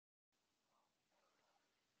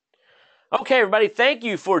Okay, everybody, thank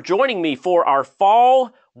you for joining me for our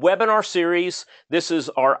fall webinar series. This is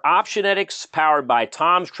our Optionetics powered by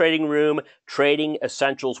Tom's Trading Room Trading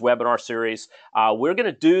Essentials webinar series. We're going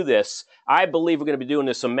to do this. I believe we're going to be doing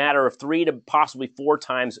this a matter of 3 to possibly 4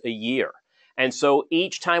 times a year. And so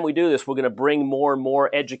each time we do this, we're going to bring more and more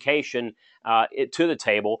education to the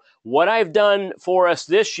table. What I've done for us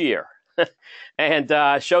this year, and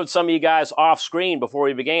showed some of you guys off screen before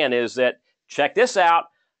we began, is that check this out.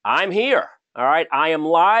 I'm here. All right. I am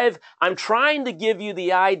live. I'm trying to give you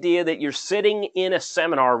the idea that you're sitting in a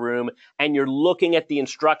seminar room and you're looking at the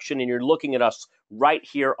instruction and you're looking at us right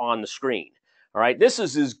here on the screen. All right. This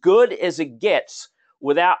is as good as it gets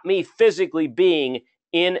without me physically being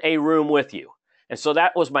in a room with you. And so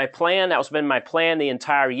that was my plan. That was been my plan the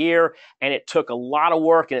entire year. And it took a lot of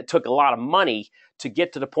work and it took a lot of money to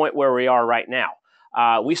get to the point where we are right now.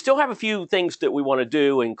 We still have a few things that we want to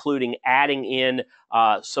do, including adding in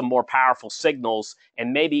some more powerful signals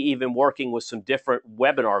and maybe even working with some different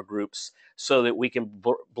webinar groups so that we can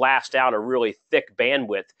blast out a really thick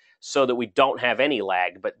bandwidth so that we don't have any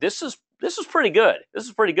lag. But this is pretty good. This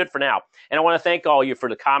is pretty good for now. And I want to thank all of you for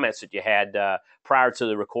the comments that you had prior to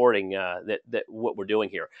the recording that what we're doing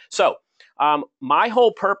here. So my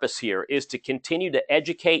whole purpose here is to continue to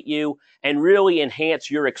educate you and really enhance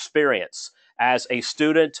your experience as a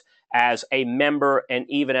student, as a member, and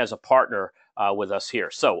even as a partner with us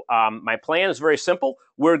here. So my plan is very simple.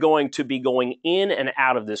 We're going to be going in and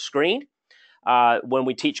out of this screen. When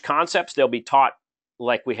we teach concepts, they'll be taught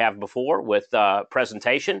like we have before with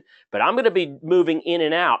presentation, but I'm going to be moving in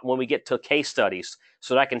and out when we get to case studies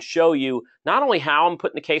so that I can show you not only how I'm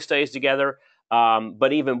putting the case studies together,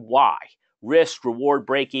 but even why. Risk, reward,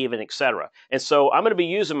 break even, etc. And so I'm going to be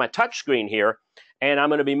using my touch screen here, and I'm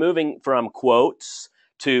going to be moving from quotes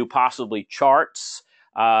to possibly charts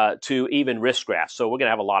to even risk graphs. So we're going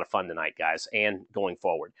to have a lot of fun tonight, guys, and going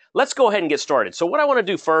forward. Let's go ahead and get started. So what I want to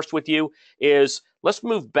do first with you is let's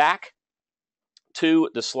move back to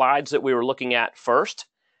the slides that we were looking at first,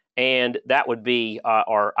 and that would be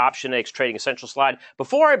our Optionetics Trading Essential slide.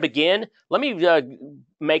 Before I begin, let me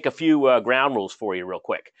make a few ground rules for you real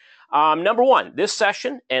quick. Number one, this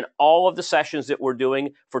session and all of the sessions that we're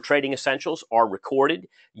doing for Trading Essentials are recorded.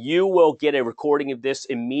 You will get a recording of this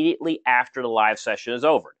immediately after the live session is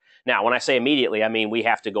over. Now, when I say immediately, I mean we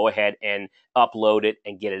have to go ahead and upload it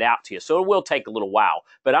and get it out to you. So it will take a little while,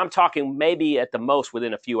 but I'm talking maybe at the most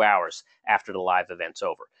within a few hours after the live event's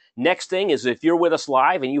over. Next thing is if you're with us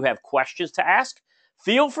live and you have questions to ask,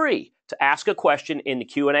 feel free to ask a question in the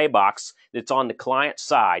Q&A box that's on the client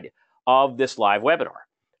side of this live webinar.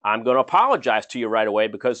 I'm going to apologize to you right away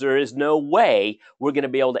because there is no way we're going to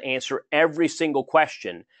be able to answer every single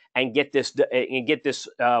question and get this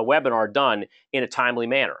webinar done in a timely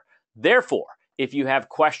manner. Therefore, if you have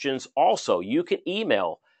questions also, you can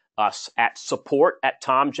email us at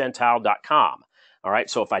support@tomgentile.com. All right.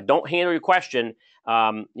 So if I don't handle your question,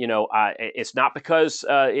 it's not because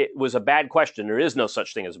it was a bad question. There is no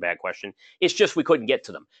such thing as a bad question. It's just we couldn't get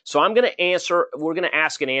to them. So we're going to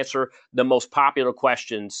ask and answer the most popular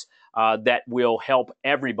questions that will help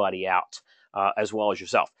everybody out as well as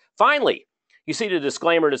yourself. Finally, you see the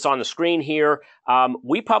disclaimer that's on the screen here.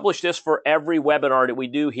 We publish this for every webinar that we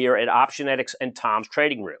do here at Optionetics and Tom's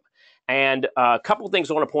Trading Room. And a couple of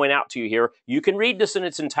things I want to point out to you here. You can read this in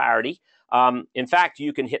its entirety. In fact,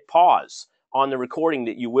 you can hit pause on the recording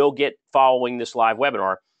that you will get following this live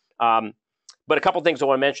webinar. But a couple of things I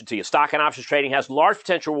want to mention to you. Stock and options trading has large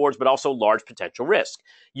potential rewards, but also large potential risk.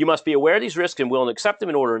 You must be aware of these risks and willing to accept them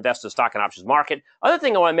in order to invest in the stock and options market. Other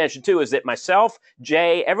thing I want to mention too is that myself,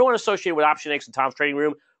 Jay, everyone associated with Optionetics and Tom's Trading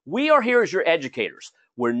Room, we are here as your educators.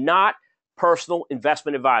 We're not personal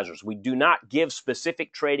investment advisors. We do not give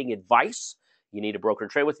specific trading advice. You need a broker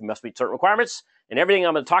to trade with. You must meet certain requirements. And everything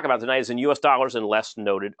I'm going to talk about tonight is in US dollars unless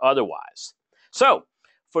noted otherwise. So,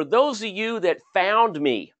 for those of you that found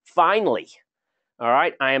me finally, all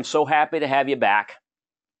right, I am so happy to have you back.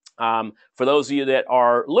 For those of you that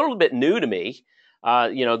are a little bit new to me,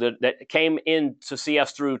 that came in to see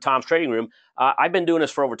us through Tom's Trading Room, I've been doing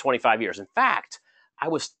this for over 25 years. In fact, I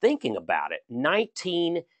was thinking about it.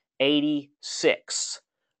 1986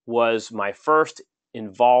 was my first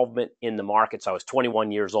involvement in the markets. I was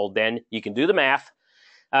 21 years old then. You can do the math.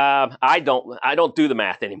 I don't do the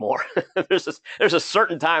math anymore. There's a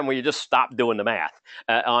certain time where you just stop doing the math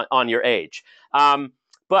on your age.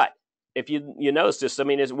 But if you notice this, I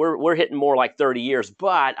mean, we're hitting more like 30 years.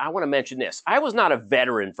 But I want to mention this: I was not a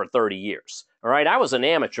veteran for 30 years. All right, I was an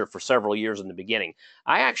amateur for several years in the beginning.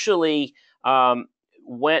 I actually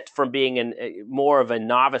went from being more of a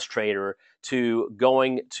novice trader to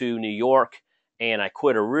going to New York, and I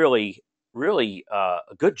quit a really really a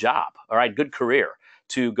good job, all right, good career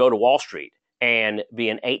to go to Wall Street and be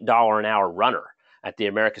an $8 an hour runner at the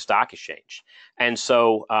American Stock Exchange. And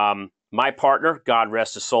so my partner, God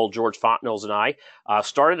rest his soul, George Fontenhills, and I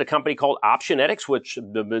started a company called Optionetics, which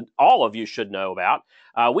all of you should know about.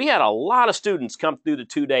 We had a lot of students come through the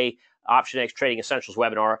 2-day Optionetics Trading Essentials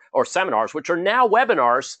webinar or seminars, which are now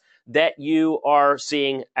webinars that you are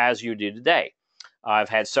seeing as you do today. I've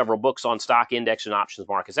had several books on stock index and options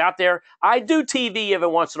markets out there. I do TV every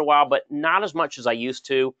once in a while, but not as much as I used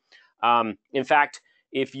to. In fact,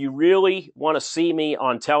 if you really want to see me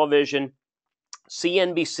on television,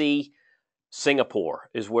 CNBC Singapore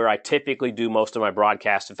is where I typically do most of my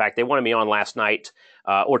broadcasts. In fact, they wanted me on last night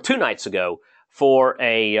or 2 nights ago for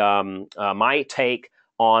my take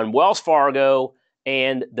on Wells Fargo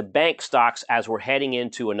and the bank stocks as we're heading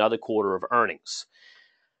into another quarter of earnings.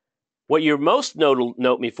 What you're most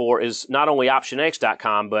note me for is not only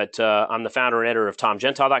optionx.com, but I'm the founder and editor of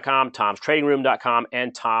TomGentile.com, Tom'sTradingRoom.com,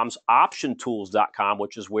 and Tom'sOptionTools.com,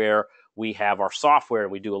 which is where we have our software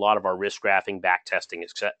and we do a lot of our risk graphing, back testing,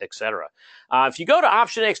 etc. If you go to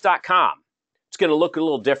optionx.com, it's going to look a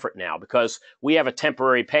little different now because we have a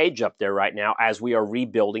temporary page up there right now as we are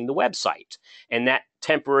rebuilding the website. And that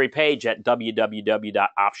temporary page at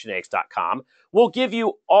www.optionx.com will give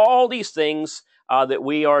you all these things that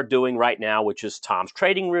we are doing right now, which is Tom's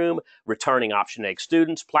Trading Room, returning Optionx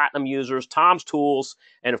students, platinum users, Tom's tools,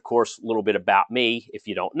 and of course, a little bit about me if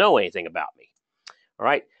you don't know anything about me. All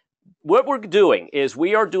right. What we're doing is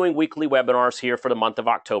we are doing weekly webinars here for the month of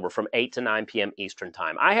October from 8 to 9 p.m. Eastern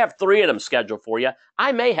Time. I have 3 of them scheduled for you.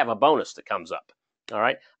 I may have a bonus that comes up. All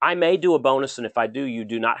right. I may do a bonus, and if I do, you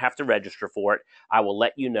do not have to register for it. I will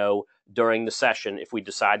let you know during the session if we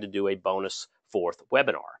decide to do a bonus 4th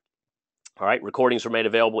webinar. All right, recordings are made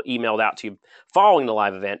available, emailed out to you following the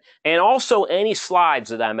live event. And also any slides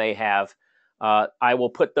that I may have, I will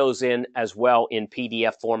put those in as well in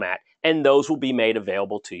PDF format, and those will be made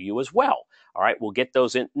available to you as well. All right, we'll get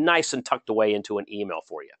those in nice and tucked away into an email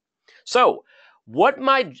for you. So what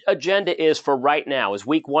my agenda is for right now is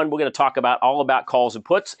week 1, we're going to talk about all about calls and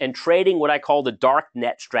puts and trading what I call the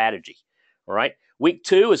Darknet strategy. All right, week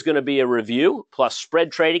 2 is going to be a review plus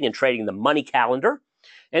spread trading and trading the money calendar.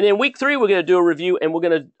 And then week 3, we're going to do a review, and we're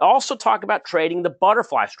going to also talk about trading the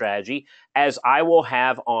butterfly strategy, as I will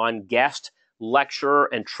have on guest lecturer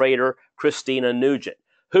and trader Christina Nugent,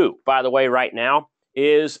 who, by the way, right now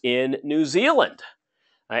is in New Zealand.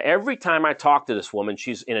 Every time I talk to this woman,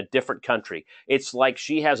 she's in a different country. It's like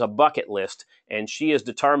she has a bucket list, and she is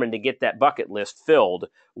determined to get that bucket list filled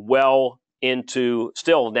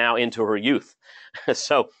still now into her youth.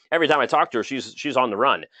 So every time I talk to her, she's on the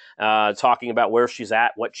run, talking about where she's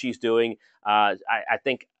at, what she's doing. I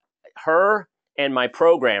think her and my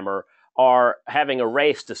programmer are having a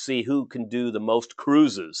race to see who can do the most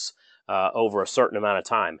cruises over a certain amount of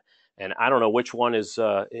time. And I don't know which one is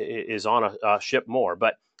on a ship more.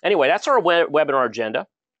 But anyway, that's our webinar agenda.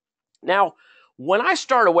 Now, when I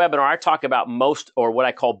start a webinar, I talk about most, or what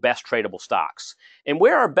I call best tradable stocks. And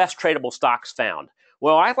where are best tradable stocks found?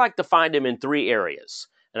 Well, I like to find them in 3 areas.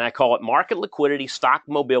 And I call it market liquidity, stock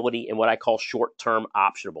mobility, and what I call short-term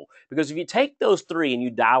optionable. Because if you take those 3 and you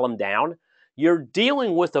dial them down, you're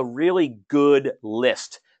dealing with a really good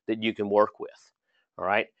list that you can work with. All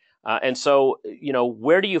right. And so,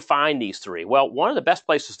 where do you find these 3? Well, one of the best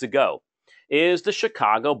places to go is the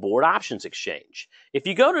Chicago Board Options Exchange. If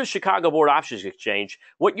you go to the Chicago Board Options Exchange,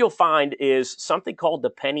 what you'll find is something called the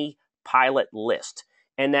Penny Pilot List.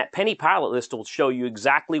 And that Penny Pilot List will show you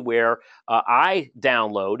exactly where I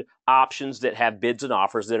download options that have bids and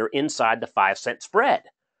offers that are inside the 5-cent spread.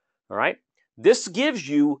 All right. This gives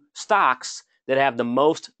you stocks that have the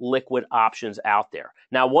most liquid options out there.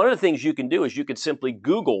 Now, one of the things you can do is you can simply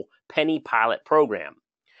Google Penny Pilot Program.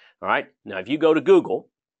 All right. Now, if you go to Google,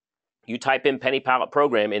 you type in Penny Pilot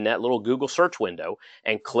Program in that little Google search window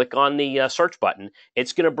and click on the search button,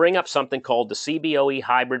 it's going to bring up something called the CBOE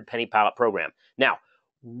Hybrid Penny Pilot Program. Now,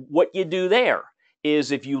 what you do there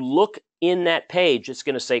is if you look in that page, it's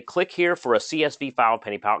going to say, click here for a CSV file of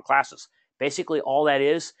Penny Pilot classes. Basically, all that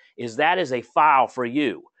is a file for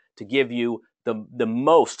you to give you the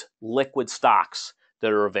most liquid stocks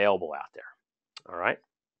that are available out there. All right.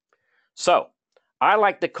 So I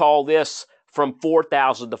like to call this from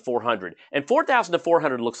 4,000 to 400. And 4,000 to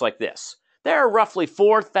 400 looks like this. There are roughly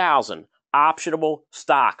 4,000 optionable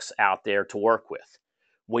stocks out there to work with.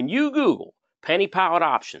 When you Google Penny Pilot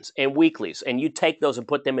options and weeklies, and you take those and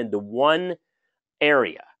put them into one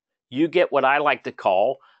area, you get what I like to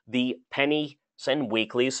call the pennies and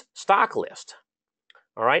weeklies stock list.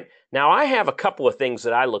 All right. Now, I have a couple of things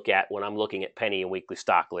that I look at when I'm looking at penny and weekly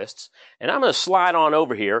stock lists, and I'm going to slide on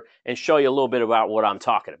over here and show you a little bit about what I'm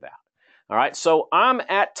talking about. All right, so I'm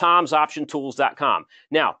at tomsoptiontools.com.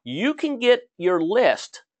 Now, you can get your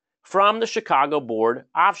list from the Chicago Board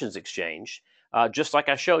Options Exchange, just like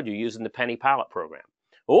I showed you using the penny pilot program.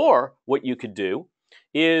 Or what you could do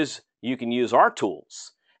is you can use our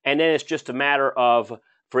tools, and then it's just a matter of,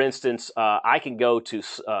 for instance, I can go to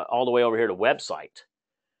all the way over here to website,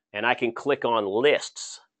 and I can click on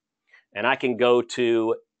lists, and I can go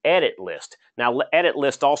to edit list. Now, edit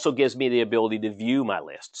list also gives me the ability to view my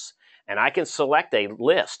lists, and I can select a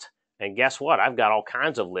list, and guess what? I've got all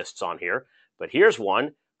kinds of lists on here, but here's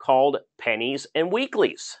one called pennies and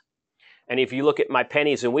weeklies. And if you look at my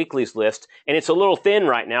pennies and weeklies list, and it's a little thin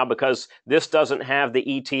right now because this doesn't have the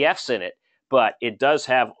ETFs in it, but it does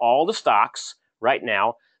have all the stocks right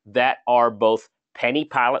now that are both penny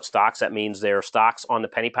pilot stocks. That means they're stocks on the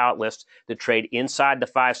penny pilot list that trade inside the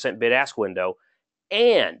 5-cent bid-ask window,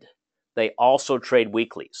 and they also trade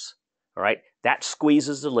weeklies. All right, that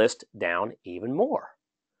squeezes the list down even more.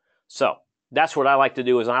 So that's what I like to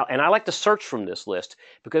do, and I like to search from this list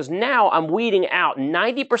because now I'm weeding out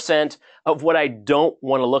 90% of what I don't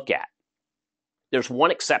want to look at. There's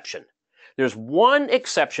one exception. There's one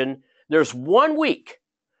exception. There's 1 week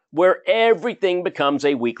where everything becomes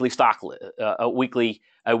a weekly stock, a weekly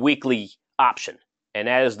option, and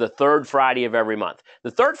that is the third Friday of every month.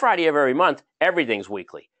 The third Friday of every month, everything's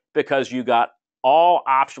weekly because you got all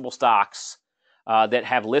optional stocks that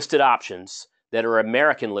have listed options that are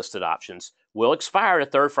American listed options will expire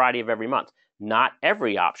the third Friday of every month. Not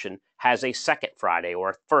every option has a second Friday or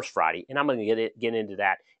a first Friday, and I'm going to get into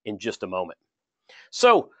that in just a moment.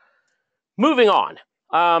 So, moving on.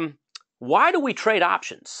 Why do we trade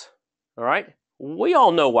options? All right. We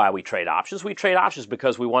all know why we trade options. We trade options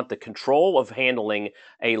because we want the control of handling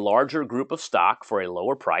a larger group of stock for a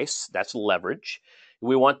lower price. That's leverage.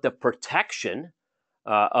 We want the protection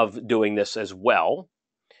of doing this as well.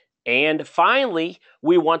 And finally,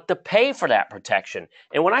 we want to pay for that protection.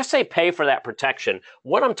 And when I say pay for that protection,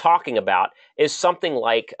 what I'm talking about is something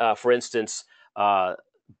like, for instance,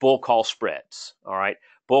 bull call spreads. All right.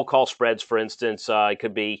 Bull call spreads, for instance, it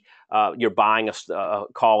could be you're buying a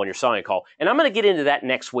call and you're selling a call. And I'm going to get into that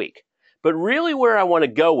next week. But really where I want to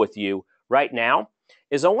go with you right now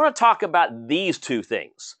is I want to talk about these two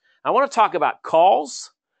things. I want to talk about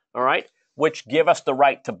calls, all right, which give us the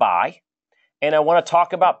right to buy. And I want to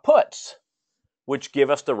talk about puts, which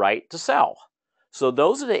give us the right to sell. So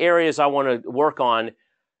those are the areas I want to work on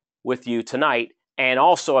with you tonight. And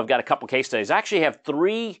also I've got a couple case studies. I actually have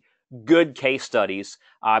 3 good case studies.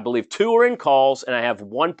 I believe 2 are in calls, and I have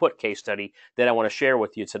 1 put case study that I want to share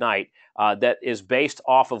with you tonight that is based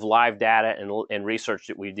off of live data and research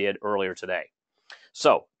that we did earlier today.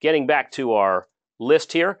 So getting back to our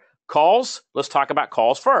list here, calls, let's talk about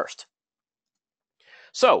calls first.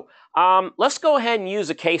 So let's go ahead and use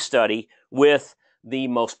a case study with the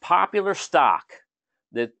most popular stock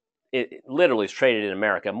that it literally is traded in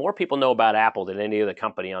America. More people know about Apple than any other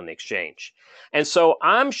company on the exchange. And so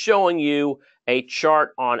I'm showing you a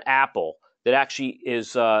chart on Apple that actually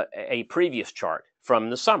is a previous chart from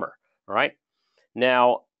the summer. All right.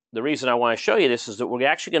 Now, the reason I want to show you this is that we're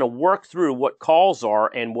actually going to work through what calls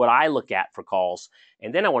are and what I look at for calls.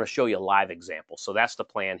 And then I want to show you a live example. So that's the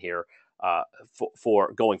plan here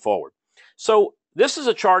for going forward. So this is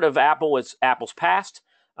a chart of Apple. It's Apple's past.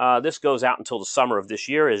 This goes out until the summer of this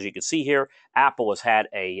year. As you can see here, Apple has had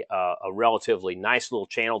a relatively nice little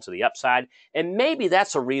channel to the upside. And maybe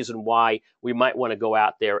that's a reason why we might want to go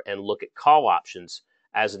out there and look at call options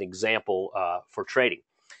as an example for trading.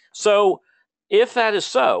 So if that is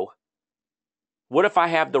so, what if I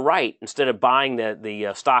have the right, instead of buying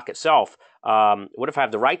the stock itself, what if I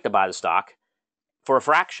have the right to buy the stock for a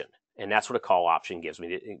fraction? And that's what a call option gives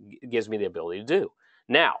me. It gives me the ability to do.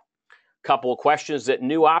 Now, couple of questions that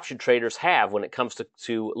new option traders have when it comes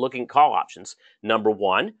to looking at call options. Number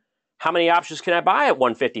 1, how many options can I buy at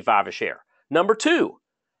 $155 a share? Number 2,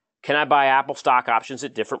 can I buy Apple stock options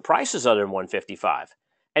at different prices other than $155?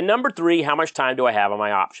 And number 3, how much time do I have on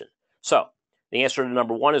my option? So the answer to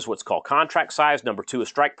number 1 is what's called contract size. Number 2 is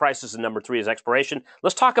strike prices, and number 3 is expiration.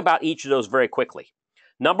 Let's talk about each of those very quickly.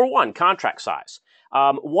 Number 1, contract size.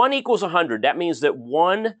 1 equals 100. That means that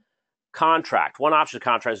one option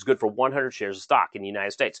contract is good for 100 shares of stock in the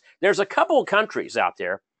United States. There's a couple of countries out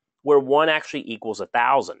there where 1 actually equals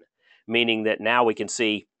 1,000, meaning that now we can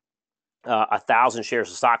see 1,000 shares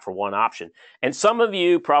of stock for one option. And some of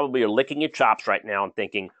you probably are licking your chops right now and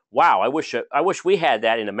thinking, wow, I wish we had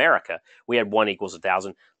that in America. We had 1 equals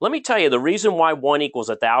 1,000. Let me tell you, the reason why 1 equals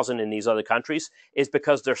 1,000 in these other countries is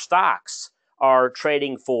because their stocks are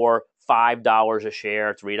trading for $5 a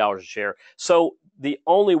share, $3 a share. So the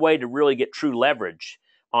only way to really get true leverage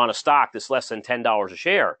on a stock that's less than $10 a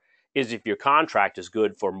share is if your contract is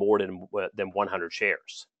good for more than 100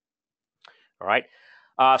 shares. All right.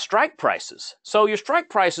 Strike prices. So your strike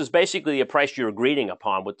price is basically a price you're agreeing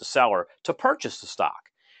upon with the seller to purchase the stock.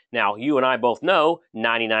 Now, you and I both know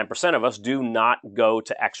 99% of us do not go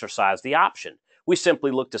to exercise the option. We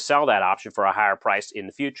simply look to sell that option for a higher price in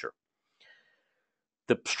the future.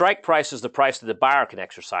 The strike price is the price that the buyer can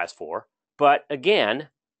exercise for. But again,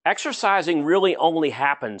 exercising really only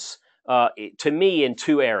happens to me in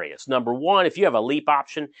two areas. Number one, if you have a leap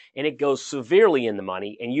option and it goes severely in the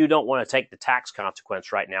money and you don't want to take the tax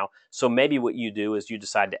consequence right now, so maybe what you do is you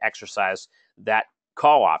decide to exercise that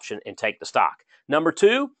call option and take the stock. Number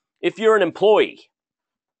two, if you're an employee,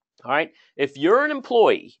 all right, if you're an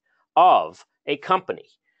employee of a company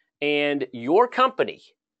and your company,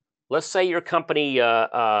 let's say your company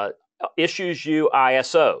issues you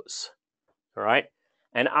ISOs, all right,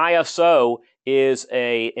 an ISO is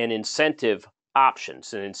an incentive option.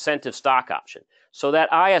 It's an incentive stock option. So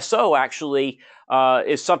that ISO actually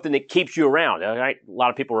is something that keeps you around. All right? A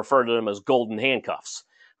lot of people refer to them as golden handcuffs.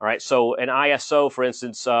 All right. So an ISO, for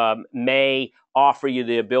instance, may offer you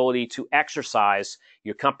the ability to exercise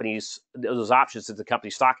your company's those options of the company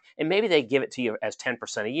stock, and maybe they give it to you as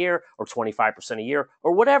 10% a year or 25% a year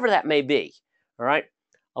or whatever that may be. All right.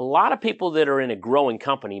 A lot of people that are in a growing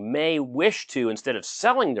company may wish to, instead of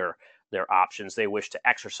selling their options, they wish to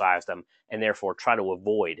exercise them and therefore try to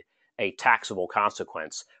avoid a taxable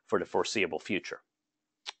consequence for the foreseeable future.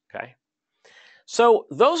 Okay. So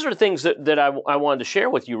those are the things that I wanted to share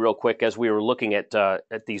with you real quick as we were looking at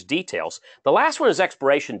these details. The last one is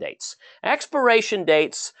expiration dates. Expiration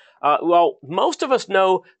dates, well, most of us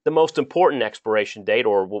know the most important expiration date,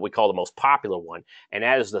 or what we call the most popular one, and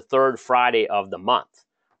that is the third Friday of the month.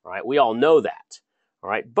 All right, we all know that. All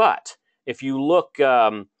right, but if you look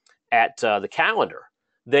at the calendar,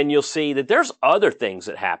 then you'll see that there's other things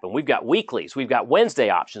that happen. We've got weeklies, we've got Wednesday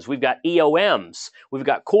options, we've got EOMs, we've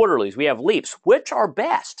got quarterlies, we have leaps. Which are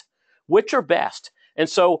best? Which are best? And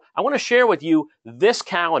so I want to share with you this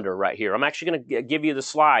calendar right here. I'm actually going to give you the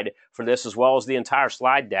slide for this as well as the entire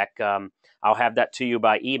slide deck. I'll have that to you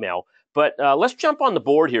by email. But let's jump on the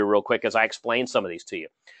board here real quick as I explain some of these to you.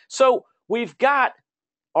 So we've got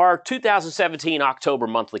our 2017 October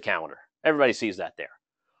monthly calendar. Everybody sees that there.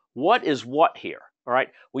 What is what here? All right.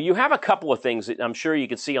 Well, you have a couple of things that I'm sure you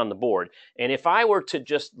can see on the board. And if I were to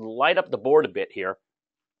just light up the board a bit here,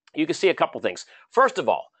 you can see a couple things. First of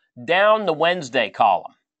all, down the Wednesday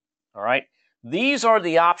column. All right. These are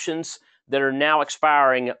the options that are now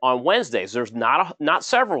expiring on Wednesdays. There's not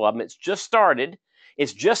several of them. It's just started.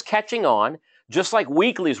 It's just catching on, just like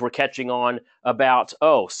weeklies were catching on about,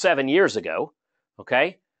 7 years ago.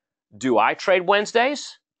 Okay. Do I trade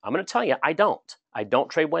Wednesdays? I'm going to tell you, I don't. I don't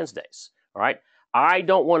trade Wednesdays. All right. I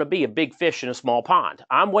don't want to be a big fish in a small pond.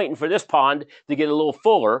 I'm waiting for this pond to get a little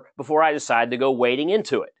fuller before I decide to go wading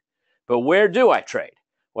into it. But where do I trade?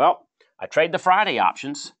 Well, I trade the Friday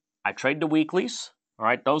options. I trade the weeklies. All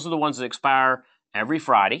right, those are the ones that expire every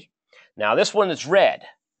Friday. Now, this one that's red,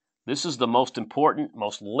 this is the most important,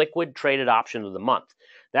 most liquid traded option of the month.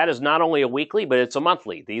 That is not only a weekly, but it's a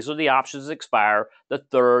monthly. These are the options that expire the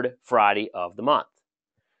third Friday of the month.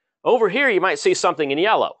 Over here, you might see something in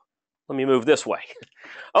yellow. Let me move this way.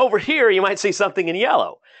 Over here, you might see something in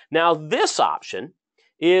yellow. Now, this option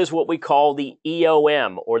is what we call the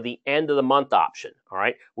EOM, or the end of the month option. All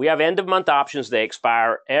right. We have end of month options. They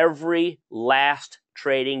expire every last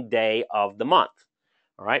trading day of the month.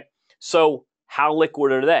 All right. So how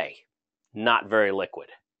liquid are they? Not very liquid.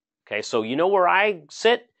 Okay. So you know where I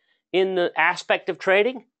sit in the aspect of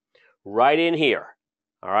trading? Right in here.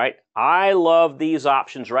 All right. I love these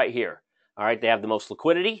options right here. All right. They have the most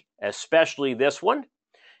liquidity, especially this one.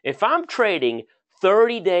 If I'm trading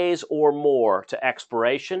 30 days or more to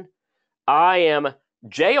expiration,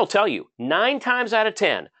 Jay will tell you, 9 times out of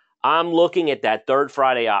 10, I'm looking at that third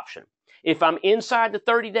Friday option. If I'm inside the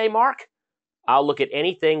 30-day mark, I'll look at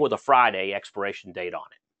anything with a Friday expiration date on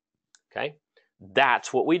it. Okay?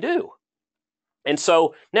 That's what we do. And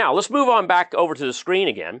so now let's move on back over to the screen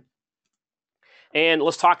again. And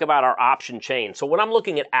let's talk about our option chain. So when I'm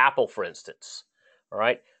looking at Apple, for instance, all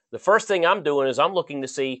right, the first thing I'm doing is I'm looking to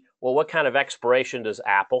see, well, what kind of expiration does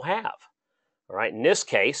Apple have? All right, in this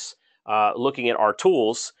case, looking at our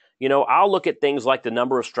tools, you know, I'll look at things like the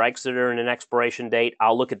number of strikes that are in an expiration date.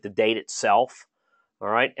 I'll look at the date itself. All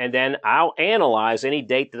right. And then I'll analyze any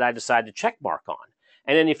date that I decide to check mark on.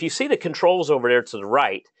 And then if you see the controls over there to the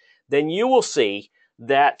right, then you will see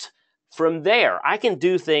that from there, I can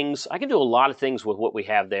do a lot of things with what we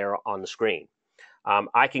have there on the screen.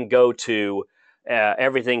 I can go to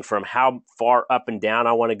everything from how far up and down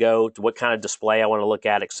I want to go to what kind of display I want to look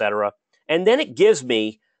at, etc. And then it gives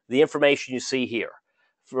me the information you see here.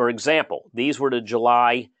 For example, these were the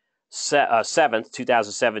July 7th,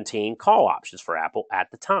 2017 call options for Apple at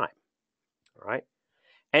the time. All right.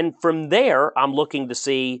 And from there, I'm looking to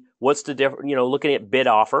see what's the difference, you know, looking at bid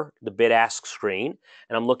offer, the bid ask screen,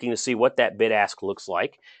 and I'm looking to see what that bid ask looks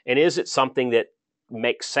like. And is it something that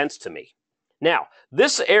makes sense to me? Now,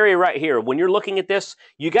 this area right here, when you're looking at this,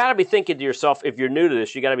 you got to be thinking to yourself, if you're new to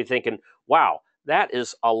this, you got to be thinking, wow, that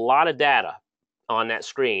is a lot of data on that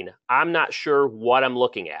screen. I'm not sure what I'm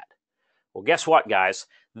looking at. Well, guess what, guys?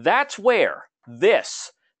 That's where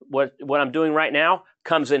this, what I'm doing right now,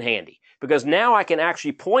 comes in handy. Because now I can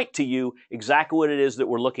actually point to you exactly what it is that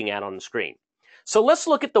we're looking at on the screen. So let's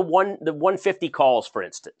look at the 150 calls, for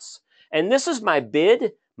instance. And this is my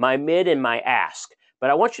bid, my mid, and my ask.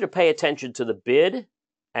 But I want you to pay attention to the bid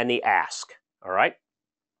and the ask, all right?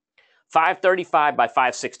 535 by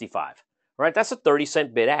 565, all right? That's a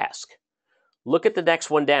 30-cent bid ask. Look at the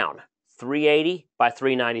next one down, 380 by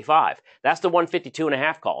 395. That's the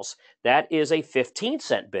 152.5 calls. That is a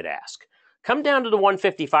 15-cent bid ask. Come down to the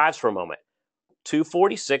 155s for a moment.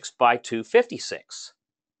 246 by 256.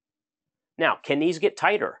 Now, can these get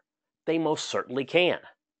tighter? They most certainly can.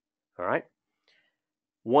 All right.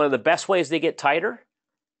 One of the best ways they get tighter,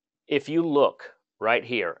 if you look right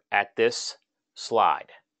here at this slide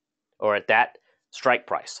or at that strike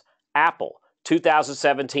price. Apple,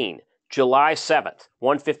 2017, July 7th,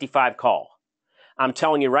 155 call. I'm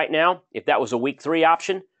telling you right now, if that was a week 3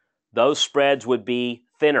 option, those spreads would be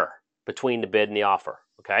thinner between the bid and the offer,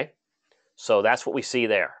 okay? So that's what we see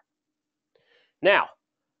there. Now,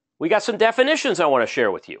 we got some definitions I want to share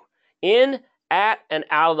with you. In, at, and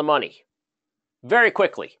out of the money. Very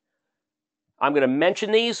quickly, I'm going to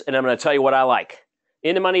mention these and I'm going to tell you what I like.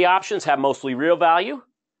 In the money options have mostly real value,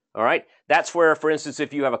 all right? That's where, for instance,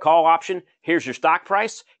 if you have a call option, here's your stock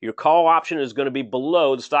price. Your call option is going to be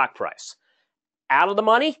below the stock price. Out of the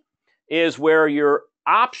money is where your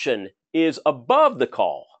option is above the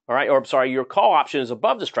call. All right, or I'm sorry, your call option is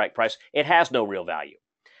above the strike price. It has no real value.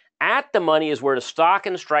 At the money is where the stock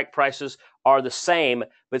and the strike prices are the same,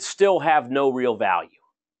 but still have no real value.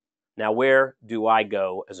 Now, where do I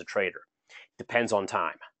go as a trader? Depends on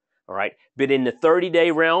time. All right, but in the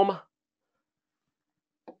 30-day realm,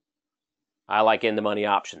 I like in the money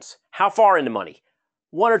options. How far in the money?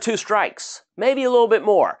 1 or 2 strikes, maybe a little bit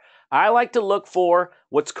more. I like to look for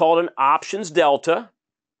what's called an options delta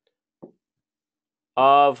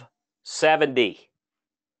of 70.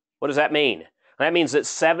 What does that mean? That means that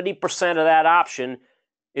 70% of that option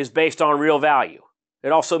is based on real value.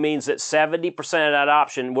 It also means that 70% of that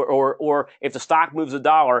option, or if the stock moves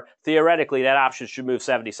 $1, theoretically that option should move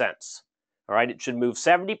 70 cents. All right, it should move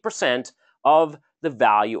 70% of the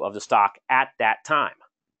value of the stock at that time.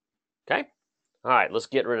 Okay? All right, let's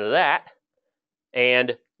get rid of that.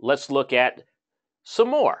 And let's look at some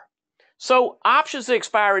more. So options that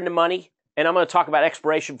expire in the money, and I'm going to talk about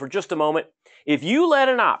expiration for just a moment. If you let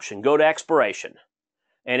an option go to expiration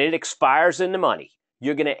and it expires in the money,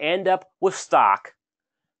 you're going to end up with stock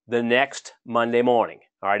the next Monday morning.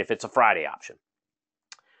 All right, if it's a Friday option.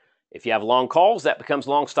 If you have long calls, that becomes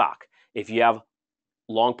long stock. If you have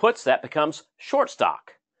long puts, that becomes short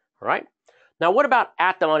stock. All right. Now, what about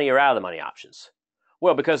at the money or out of the money options?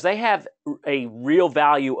 Well, because they have a real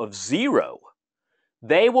value of 0,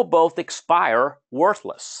 they will both expire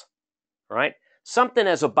worthless. Right? Something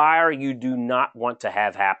as a buyer you do not want to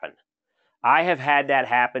have happen. I have had that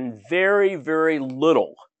happen very, very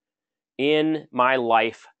little in my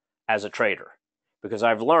life as a trader because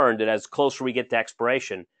I've learned that as closer we get to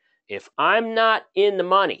expiration, if I'm not in the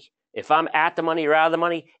money, if I'm at the money or out of the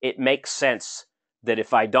money, it makes sense that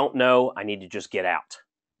if I don't know, I need to just get out.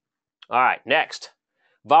 All right, next,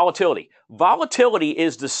 volatility. Volatility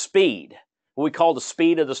is the speed, what we call the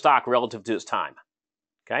speed of the stock relative to its time.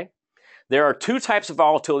 Okay? There are 2 types of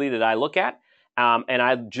volatility that I look at, and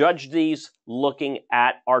I judge these looking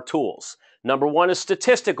at our tools. Number 1 is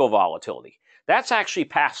statistical volatility. That's actually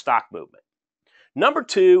past stock movement. Number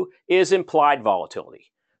 2 is implied volatility.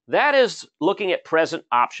 That is looking at present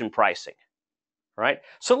option pricing. Right?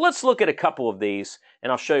 So let's look at a couple of these,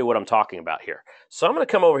 and I'll show you what I'm talking about here. So I'm going to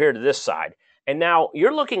come over here to this side, and now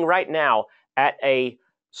you're looking right now at a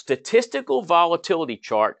statistical volatility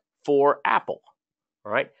chart for Apple.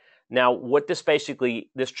 All right. Now, what this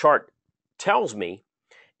chart tells me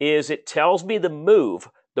is it tells me the move,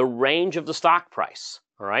 the range of the stock price.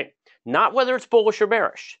 All right. Not whether it's bullish or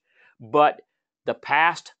bearish, but the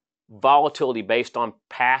past volatility based on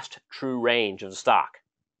past true range of the stock.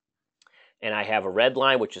 And I have a red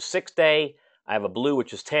line, which is 6-day. I have a blue,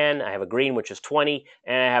 which is 10. I have a green, which is 20.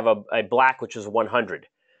 And I have a black, which is 100.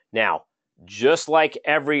 Now, just like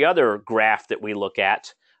every other graph that we look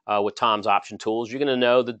at with Tom's option tools, you're going to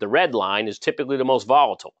know that the red line is typically the most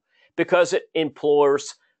volatile because it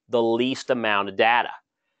employs the least amount of data.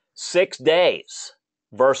 6 days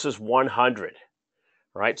versus 100.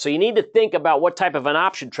 Right? So you need to think about what type of an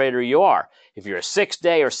option trader you are. If you're a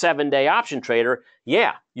 6-day or 7-day option trader,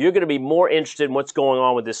 yeah, you're going to be more interested in what's going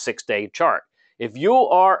on with this 6-day chart. If you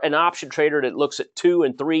are an option trader that looks at 2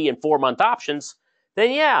 and 3 and 4 month options,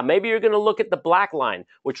 then yeah, maybe you're going to look at the black line,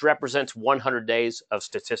 which represents 100 days of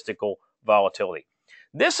statistical volatility.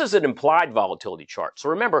 This is an implied volatility chart. So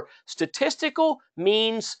remember, statistical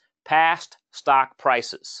means past stock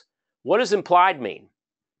prices. What does implied mean?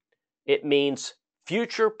 It means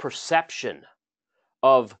future perception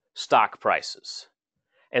of stock prices.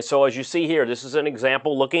 And so as you see here, this is an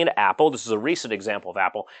example looking at Apple. This is a recent example of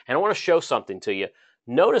Apple. And I want to show something to you.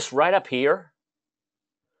 Notice right up here,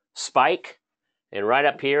 spike, and right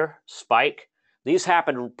up here, spike. These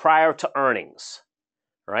happened prior to earnings.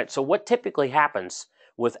 All right, so what typically happens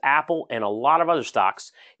with Apple and a lot of other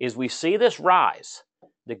stocks is we see this rise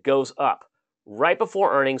that goes up right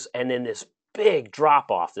before earnings and then this big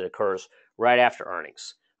drop off that occurs right after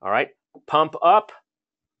earnings. All right, pump up,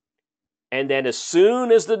 and then as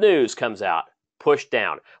soon as the news comes out, push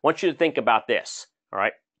down. I want you to think about this. All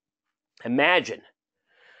right, imagine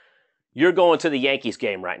you're going to the Yankees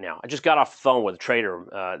game right now. I just got off the phone with a trader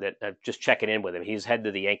that just checking in with him. He's headed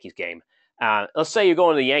to the Yankees game. Let's say you're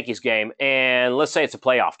going to the Yankees game, and let's say it's a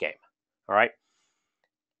playoff game. All right,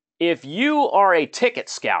 if you are a ticket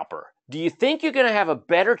scalper, do you think you're going to have a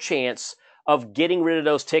better chance of getting rid of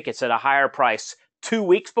those tickets at a higher price 2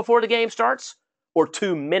 weeks before the game starts or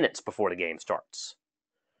 2 minutes before the game starts?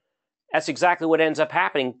 That's exactly what ends up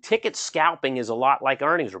happening. Ticket scalping is a lot like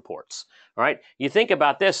earnings reports. All right, you think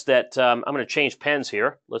about this, that I'm going to change pens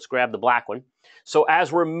here. Let's grab the black one. So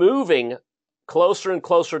as we're moving closer and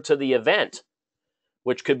closer to the event,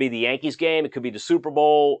 which could be the Yankees game, it could be the Super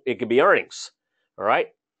Bowl, it could be earnings. All right,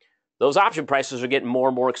 those option prices are getting more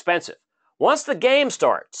and more expensive. Once the game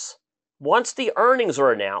starts, once the earnings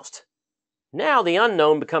are announced, now the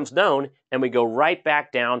unknown becomes known, and we go right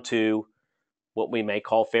back down to what we may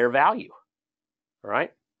call fair value. All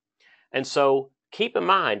right? And so keep in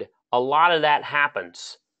mind, a lot of that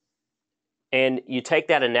happens. And you take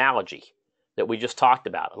that analogy that we just talked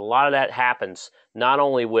about. A lot of that happens not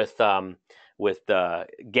only with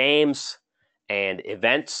games and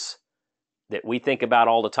events that we think about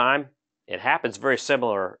all the time. It happens very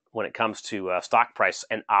similar when it comes to stock price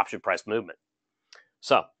and option price movement.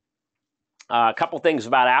 So, a couple things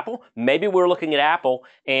about Apple. Maybe we're looking at Apple,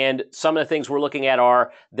 and some of the things we're looking at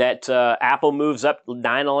are that Apple moves up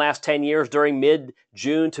 9 of the last 10 years during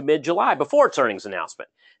mid-June to mid-July before its earnings announcement.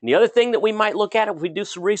 And the other thing that we might look at if we do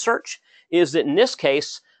some research is that in this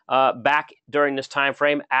case, back during this time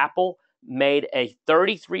frame, Apple made a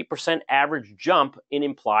 33% average jump in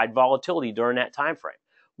implied volatility during that time frame.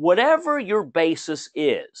 Whatever your basis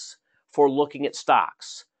is for looking at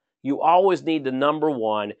stocks, you always need to, number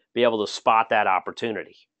one, be able to spot that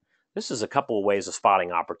opportunity. This is a couple of ways of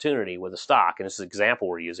spotting opportunity with a stock, and this example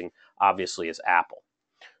we're using, obviously, is Apple.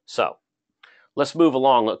 So let's move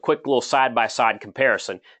along, a quick little side-by-side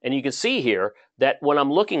comparison. And you can see here that when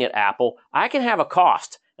I'm looking at Apple, I can have a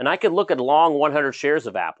cost, and I can look at long 100 shares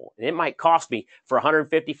of Apple. And it might cost me for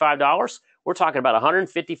 $155. We're talking about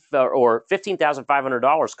 $150 or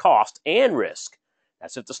 $15,500 cost and risk.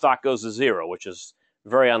 That's if the stock goes to zero, which is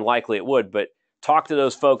very unlikely it would. But talk to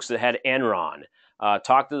those folks that had Enron.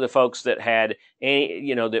 Talk to the folks that had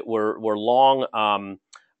that were long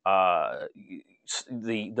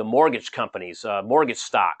the mortgage companies, mortgage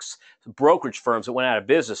stocks, brokerage firms that went out of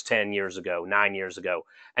business 10 years ago, 9 years ago.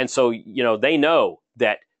 And so, they know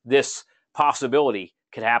that this possibility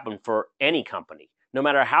could happen for any company, no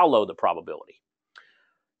matter how low the probability.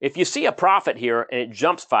 If you see a profit here and it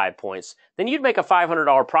jumps 5 points, then you'd make a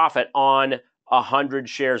 $500 profit on 100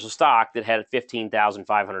 shares of stock that had a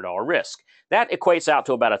 $15,500 risk. That equates out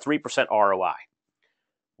to about a 3% ROI.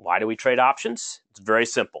 Why do we trade options? It's very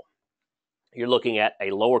simple. You're looking at a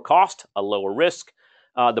lower cost, a lower risk.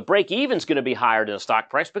 The break-even is going to be higher than the stock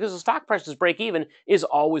price because the stock price's break-even is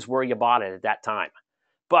always where you bought it at that time.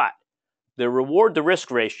 But the reward-to-risk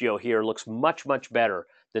ratio here looks much, much better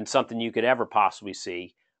than something you could ever possibly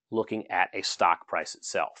see looking at a stock price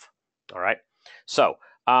itself. All right. So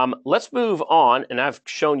let's move on, and I've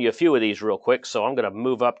shown you a few of these real quick. So I'm going to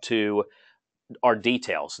move up to our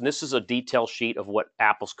details. And this is a detail sheet of what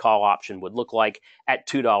Apple's call option would look like at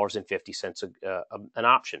 $2.50 an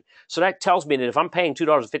option. So that tells me that if I'm paying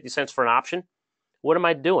 $2.50 for an option, what am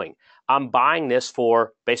I doing? I'm buying this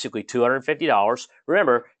for basically $250.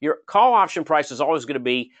 Remember, your call option price is always going to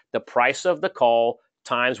be the price of the call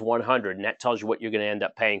times 100, and that tells you what you're going to end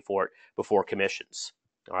up paying for it before commissions.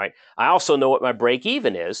 All right. I also know what my break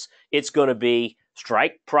even is. It's going to be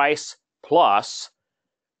strike price plus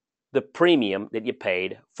the premium that you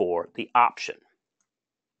paid for the option.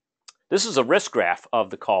 This is a risk graph of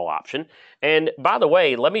the call option. And by the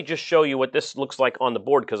way, let me just show you what this looks like on the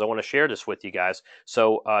board because I want to share this with you guys.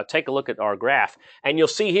 So take a look at our graph. And you'll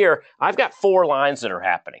see here, I've got 4 lines that are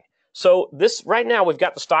happening. So this right now, we've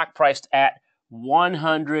got the stock priced at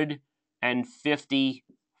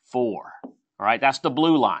 154. All right, that's the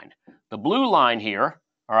blue line. The blue line here,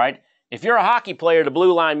 all right, if you're a hockey player, the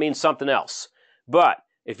blue line means something else. But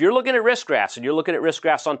if you're looking at risk graphs and you're looking at risk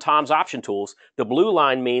graphs on Tom's option tools, the blue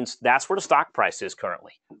line means that's where the stock price is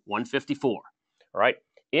currently, 154. All right.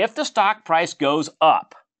 If the stock price goes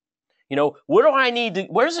up, you know, where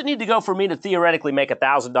does it need to go for me to theoretically make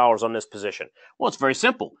 $1,000 on this position? Well, it's very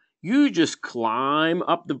simple. You just climb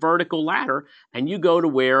up the vertical ladder and you go to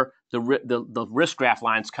where the risk graph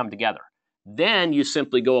lines come together. Then you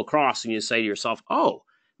simply go across and you say to yourself, oh,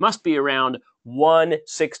 must be around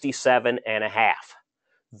 167.5.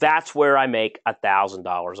 That's where I make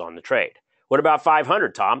 $1,000 on the trade. What about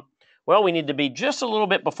 500, Tom? Well, we need to be just a little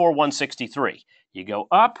bit before 163. You go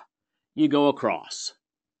up, you go across.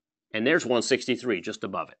 And there's 163 just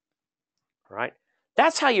above it. All right?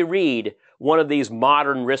 That's how you read one of these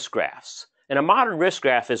modern risk graphs. And a modern risk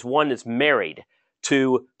graph is one that's married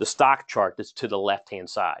to the stock chart that's to the left-hand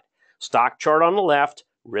side. Stock chart on the left,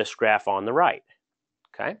 risk graph on the right.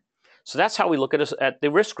 Okay? So that's how we look at the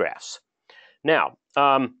risk graphs. Now,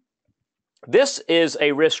 this is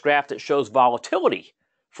a risk graph that shows volatility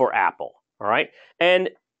for Apple, all right?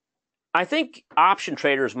 And I think option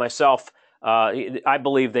traders, myself, I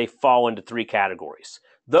believe they fall into 3 categories.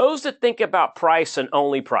 Those that think about price and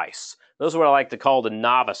only price. Those are what I like to call the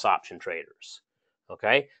novice option traders,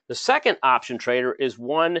 okay? The second option trader is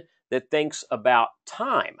one that thinks about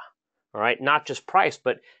time, all right? Not just price,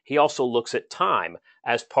 but he also looks at time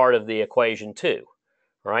as part of the equation too,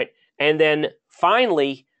 all right? And then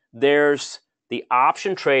finally, there's the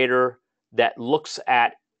option trader that looks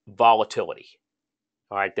at volatility.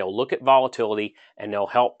 All right, they'll look at volatility and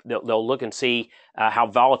they'll look and see how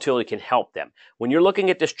volatility can help them. When you're looking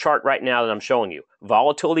at this chart right now that I'm showing you,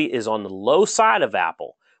 volatility is on the low side of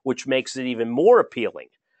Apple, which makes it even more appealing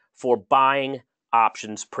for buying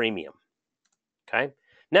options premium. Okay,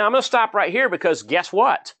 now I'm going to stop right here because guess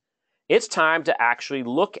what? It's time to actually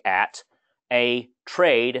look at a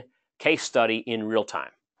trade case study in real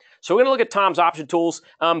time. So we're going to look at Tom's option tools.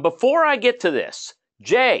 Before I get to this,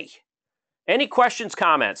 Jay, any questions,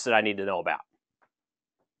 comments that I need to know about?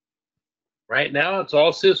 Right now, it's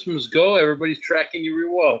all systems go. Everybody's tracking you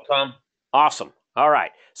real well, Tom. Awesome. All right.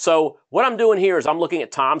 So what I'm doing here is I'm looking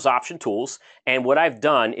at Tom's option tools, and what I've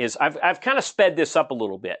done is I've kind of sped this up a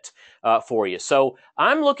little bit for you. So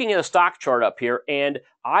I'm looking at a stock chart up here, and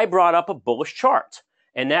I brought up a bullish chart,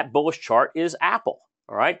 and that bullish chart is Apple.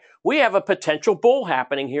 All right, we have a potential bull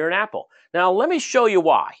happening here in Apple. Now, let me show you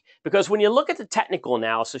why. Because when you look at the technical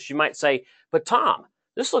analysis, you might say, but Tom,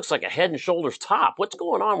 this looks like a head and shoulders top. What's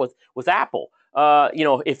going on with Apple? You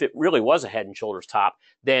know, if it really was a head and shoulders top,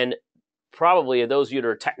 then probably those of you that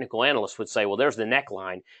are technical analysts would say, well, there's the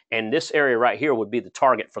neckline, and this area right here would be the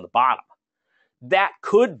target for the bottom. That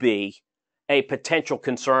could be a potential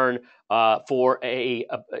concern for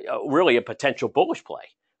really a potential bullish play.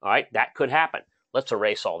 All right, that could happen. Let's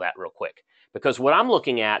erase all that real quick because what I'm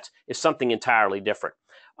looking at is something entirely different.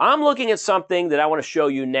 I'm looking at something that I want to show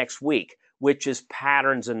you next week, which is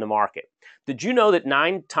patterns in the market. Did you know that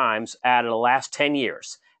 9 times out of the last 10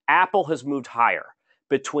 years, Apple has moved higher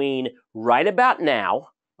between right about now,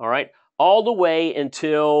 all right, all the way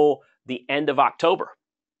until the end of October,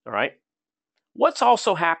 all right? What's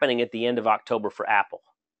also happening at the end of October for Apple,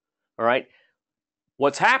 all right?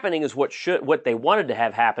 What's happening is what they wanted to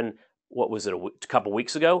have happen. What was it, a couple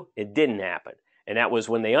weeks ago? It didn't happen. And that was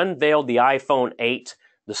when they unveiled the iPhone 8,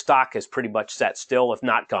 the stock has pretty much sat still, if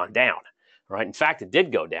not gone down. All right. In fact, it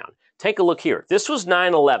did go down. Take a look here. This was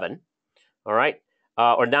 9/11, all right,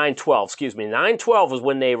 or 9/12, excuse me. 9/12 was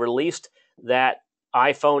when they released that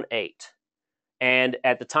iPhone 8. And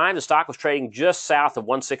at the time, the stock was trading just south of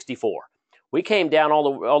 164. We came down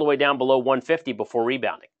all the way down below 150 before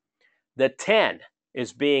rebounding. The 10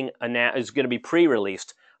 is going to be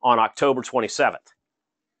pre-released on October 27th.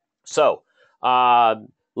 So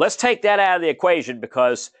let's take that out of the equation,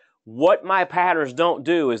 because what my patterns don't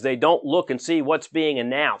do is they don't look and see what's being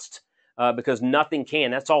announced, because nothing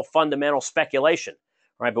can. That's all fundamental speculation,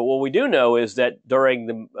 right? But what we do know is that during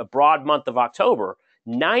the broad month of October,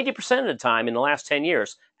 90% of the time in the last 10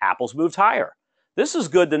 years, Apple's moved higher. This is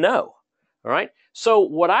good to know, all right? So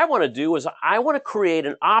what I want to do is I want to create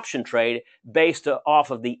an option trade based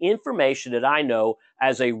off of the information that I know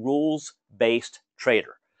as a rules-based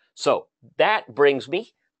trader. So that brings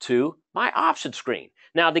me to my option screen.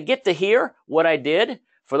 Now, to get to here, what I did,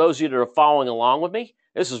 for those of you that are following along with me,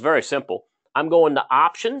 this is very simple. I'm going to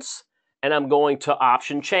options, and I'm going to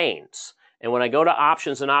option chains. And when I go to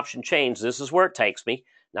options and option chains, this is where it takes me.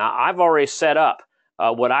 Now, I've already set up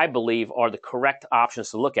what I believe are the correct options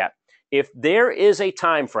to look at. If there is a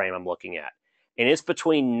time frame I'm looking at, and it's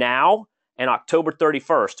between now and October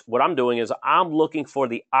 31st, what I'm doing is I'm looking for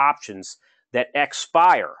the options that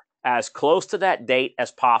expire as close to that date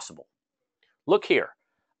as possible. Look here.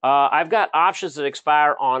 I've got options that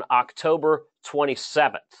expire on October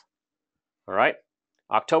 27th. All right?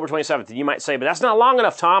 October 27th. And you might say, but that's not long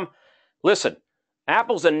enough, Tom. Listen,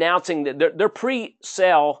 Apple's announcing that their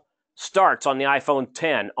pre-sale starts on the iPhone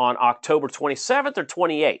 10 on October 27th or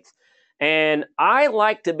 28th. And I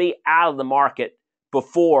like to be out of the market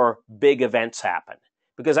before big events happen,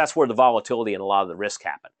 because that's where the volatility and a lot of the risk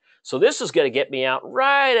happen. So this is going to get me out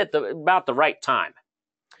right at about the right time.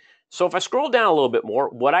 So if I scroll down a little bit more,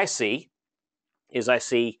 what I see is I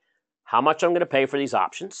see how much I'm going to pay for these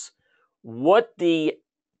options, what the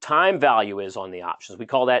time value is on the options. We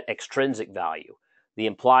call that extrinsic value. The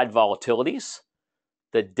implied volatilities,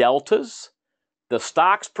 the deltas, the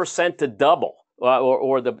stock's percent to double,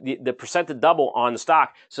 or the percent to double on the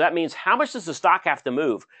stock. So that means how much does the stock have to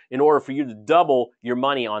move in order for you to double your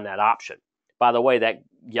money on that option? By the way, that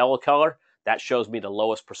yellow color, that shows me the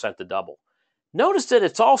lowest percent to double. Notice that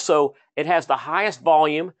it has the highest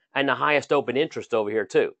volume and the highest open interest over here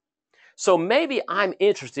too. So maybe I'm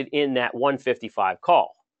interested in that 155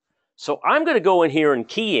 call. So I'm going to go in here and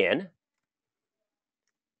key in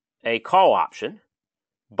a call option,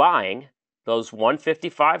 buying those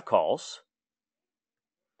 155 calls.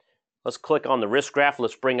 Let's click on the risk graph.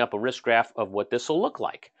 Let's bring up a risk graph of what this will look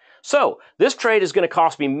like. So this trade is going to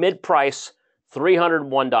cost me mid-price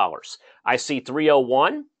 $301. I see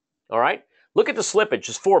 301. All right. Look at the slippage.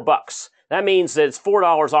 It's $4. That means that it's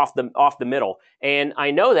 $4 off the middle. And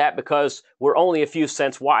I know that because we're only a few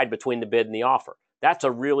cents wide between the bid and the offer. That's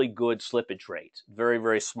a really good slippage rate. Very,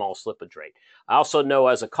 very small slippage rate. I also know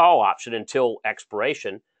as a call option until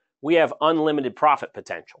expiration, we have unlimited profit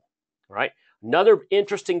potential. All right. Another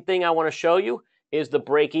interesting thing I want to show you is the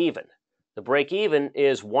break even. The break even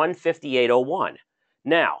is 158.01.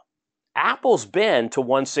 Now, Apple's been to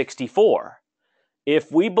 164.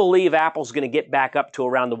 If we believe Apple's going to get back up to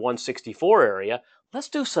around the 164 area, let's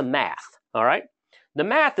do some math. All right. The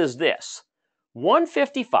math is this: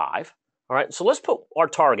 155. All right. So let's put our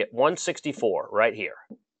target 164 right here.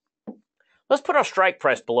 Let's put our strike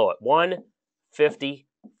price below it,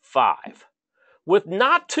 155. With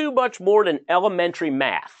not too much more than elementary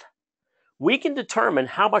math, we can determine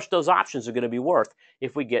how much those options are going to be worth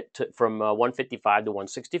if we get from 155 to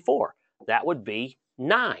 164. That would be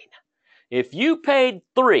 9. If you paid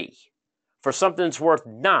 3 for something that's worth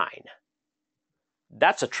 9,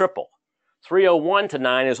 that's a triple. 301 to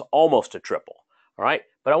 9 is almost a triple. All right.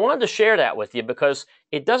 But I wanted to share that with you because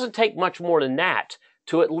it doesn't take much more than that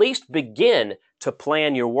to at least begin to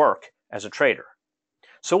plan your work as a trader.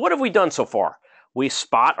 So what have we done so far? We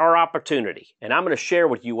spot our opportunity, and I'm going to share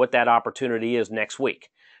with you what that opportunity is next week.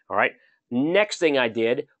 All right. Next thing I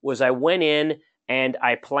did was I went in and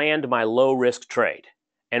I planned my low risk trade.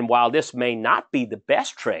 And while this may not be the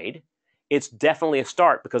best trade, it's definitely a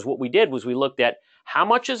start, because what we did was we looked at how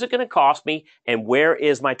much is it going to cost me and where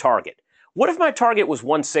is my target. What if my target was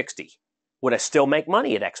 160? Would I still make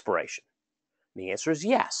money at expiration? The answer is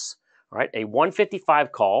yes. All right. A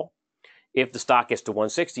 155 call, if the stock gets to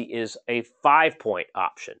 160, is a 5-point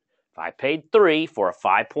option. If I paid 3 for a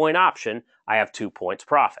 5-point option, I have 2 points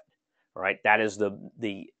profit. All right. That is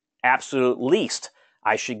the absolute least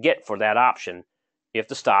I should get for that option if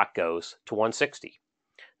the stock goes to 160.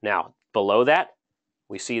 Now, below that,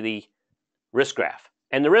 we see the risk graph.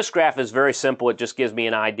 And the risk graph is very simple. It just gives me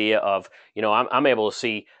an idea of, I'm able to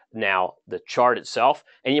see now the chart itself.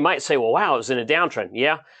 And you might say, well, wow, it was in a downtrend.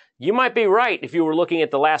 Yeah, you might be right if you were looking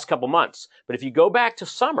at the last couple months. But if you go back to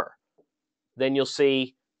summer, then you'll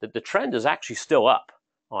see that the trend is actually still up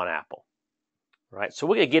on Apple. right? So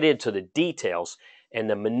we're going to get into the details and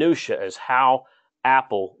the minutia as how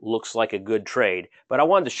Apple looks like a good trade. But I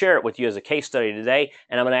wanted to share it with you as a case study today,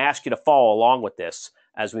 and I'm going to ask you to follow along with this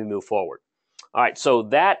as we move forward. All right, so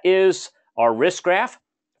that is our risk graph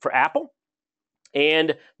for Apple.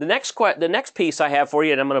 And the next piece I have for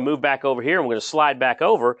you, and I'm going to move back over here, and I'm going to slide back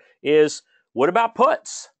over, is what about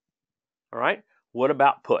puts? All right, what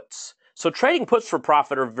about puts? So trading puts for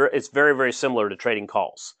profit is very, very similar to trading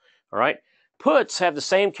calls. All right, puts have the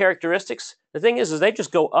same characteristics. The thing is they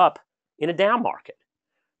just go up in a down market.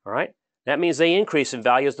 All right, that means they increase in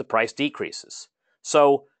value as the price decreases.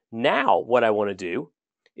 So now what I want to do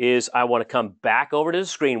is I want to come back over to the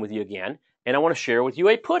screen with you again, and I want to share with you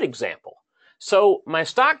a put example. So my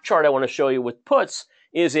stock chart I want to show you with puts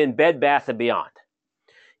is in Bed Bath & Beyond.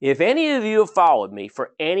 If any of you have followed me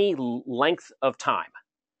for any length of time,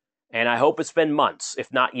 and I hope it's been months,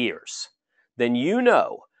 if not years, then you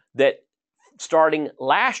know that starting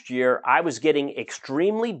last year, I was getting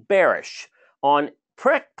extremely bearish on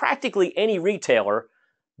practically any retailer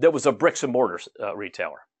that was a bricks and mortar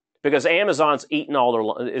retailer, because Amazon's eating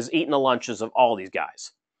the lunches of all these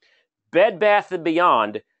guys. Bed Bath &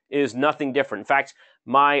 Beyond is nothing different. In fact,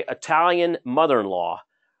 my Italian mother-in-law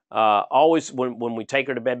always, when we take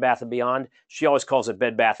her to Bed Bath & Beyond, she always calls it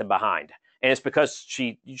Bed Bath & Behind. And it's because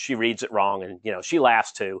she reads it wrong, and she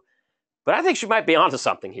laughs too. But I think she might be onto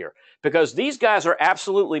something here, because these guys are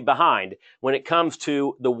absolutely behind when it comes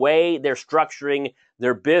to the way they're structuring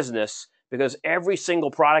their business, because every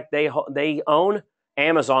single product they own,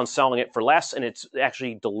 Amazon's selling it for less, and it's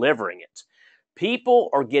actually delivering it. People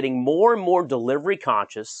are getting more and more delivery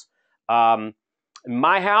conscious. In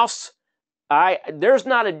my house, there's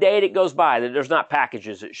not a day that goes by that there's not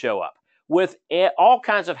packages that show up with all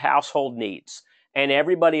kinds of household needs, and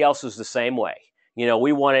everybody else is the same way.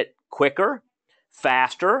 We want it quicker,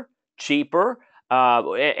 faster, cheaper,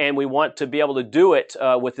 and we want to be able to do it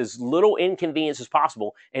with as little inconvenience as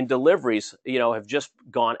possible. And deliveries, have just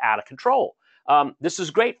gone out of control. This is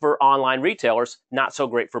great for online retailers, not so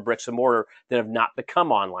great for bricks and mortar that have not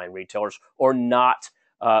become online retailers or not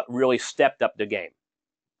really stepped up the game.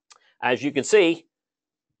 As you can see,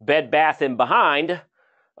 Bed Bath & Behind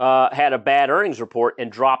had a bad earnings report and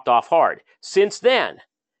dropped off hard. Since then,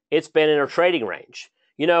 it's been in a trading range.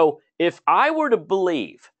 If I were to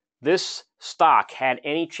believe this stock had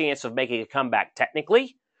any chance of making a comeback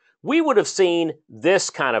technically, we would have seen this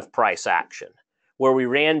kind of price action where we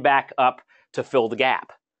ran back up to fill the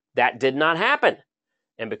gap. That did not happen.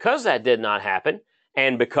 And because that did not happen,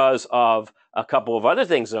 and because of a couple of other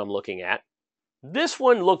things that I'm looking at, this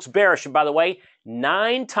one looks bearish. And by the way,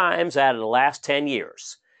 9 times out of the last 10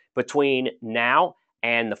 years, between now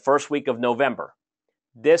and the first week of November,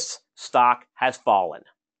 this stock has fallen.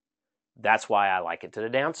 That's why I like it to the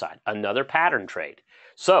downside. Another pattern trade.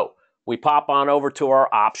 So we pop on over to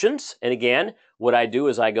our options. And again, what I do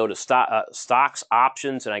is I go to stocks,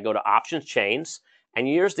 options, and I go to options chains. And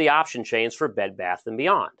here's the option chains for Bed Bath &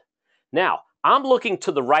 Beyond. Now, I'm looking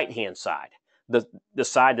to the right-hand side, the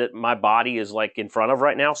side that my body is like in front of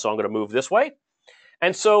right now. So I'm going to move this way.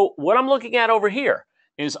 And so what I'm looking at over here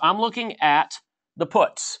is I'm looking at the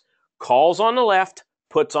puts. Calls on the left,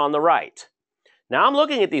 puts on the right. Now I'm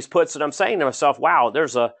looking at these puts and I'm saying to myself, wow,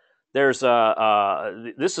 this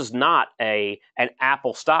is not an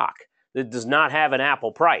Apple stock. It does not have an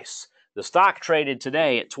Apple price. The stock traded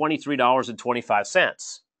today at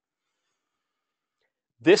 $23.25.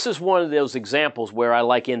 This is one of those examples where I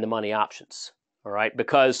like in-the-money options, all right?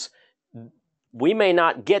 Because we may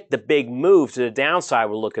not get the big move to the downside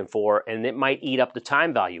we're looking for, and it might eat up the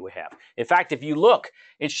time value we have. In fact, if you look,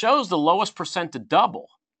 it shows the lowest percent to double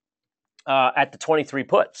at the 23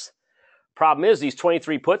 puts. Problem is, these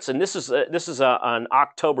 23 puts, and this is an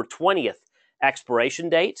October 20th expiration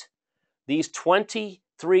date. These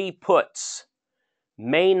 23 puts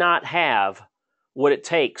may not have what it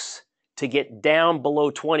takes to get down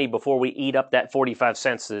below 20 before we eat up that 45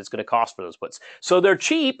 cents that it's going to cost for those puts. So they're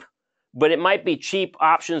cheap, but it might be cheap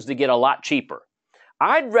options to get a lot cheaper.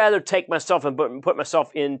 I'd rather take myself and put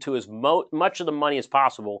myself into as much of the money as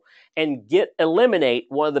possible and eliminate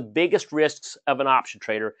one of the biggest risks of an option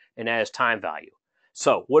trader, and that is time value.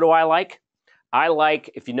 So what do I like? I like,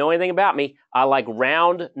 if you know anything about me, I like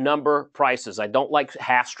round number prices. I don't like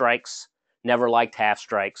half strikes. Never liked half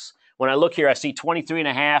strikes. When I look here, I see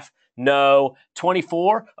 23.5. No.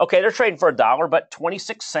 24. Okay, they're trading for $1, but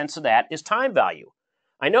 26 cents of that is time value.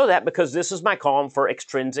 I know that because this is my column for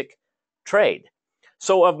extrinsic trade.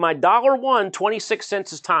 So of my $1, 26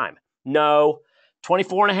 cents is time. No.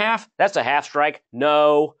 24.5, that's a half strike.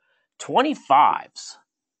 No. 25s.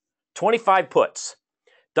 25 puts.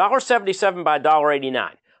 $1.77 by $1.89.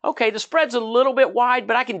 Okay, the spread's a little bit wide,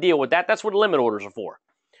 but I can deal with that. That's what limit orders are for.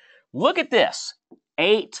 Look at this,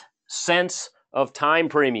 8 cents of time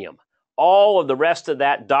premium. All of the rest of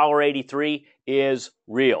that $1.83 is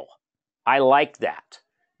real. I like that.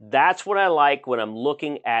 That's what I like when I'm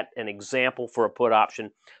looking at an example for a put option.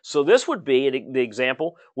 So this would be, the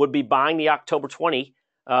example would be buying the October 20th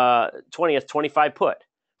 25 put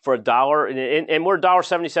for $1, and we're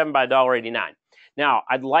 $1.77 by $1.89. Now,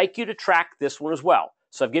 I'd like you to track this one as well.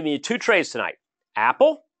 So I've given you 2 trades tonight,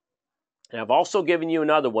 Apple, and I've also given you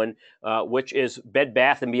another one, which is Bed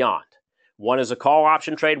Bath & Beyond. One is a call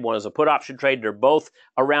option trade, one is a put option trade. They're both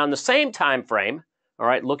around the same time frame. All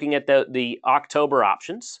right, looking at the October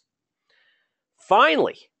options.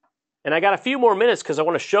 Finally, and I got a few more minutes because I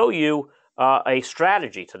want to show you a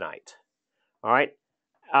strategy tonight. All right,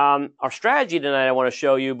 our strategy tonight I want to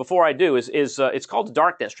show you before I do is it's called the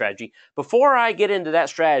Darknet strategy. Before I get into that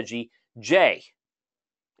strategy, Jay,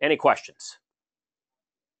 any questions?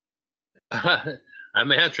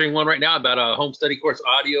 I'm answering one right now about a home study course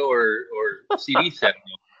audio or CD set.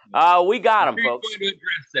 We got them, folks.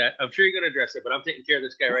 I'm sure you're going to address it, but I'm taking care of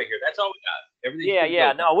this guy right here. That's all we got. Everything.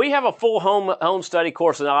 Yeah. No, we have a full home study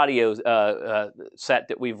course and audio set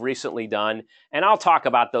that we've recently done, and I'll talk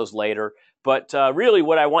about those later. But really,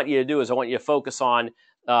 what I want you to do is I want you to focus on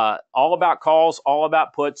all about calls, all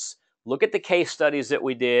about puts. Look at the case studies that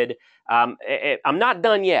we did. I'm not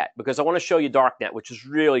done yet because I want to show you Darknet, which is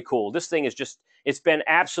really cool. This thing is it's been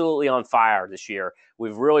absolutely on fire this year.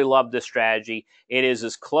 We've really loved this strategy. It is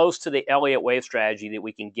as close to the Elliott wave strategy that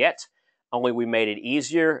we can get, only we made it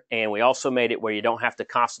easier, and we also made it where you don't have to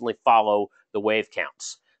constantly follow the wave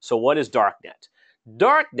counts. So what is Darknet?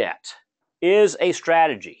 Darknet is a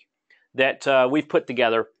strategy that we've put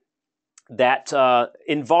together that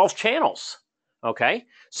involves channels. Okay,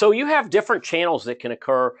 so you have different channels that can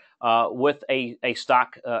occur with a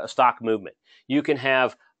stock movement. You can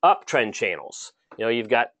have uptrend channels. You know, you've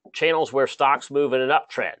got channels where stocks move in an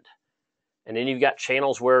uptrend, and then you've got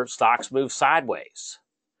channels where stocks move sideways,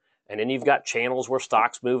 and then you've got channels where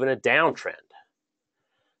stocks move in a downtrend.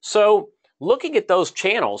 So, looking at those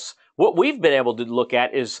channels, what we've been able to look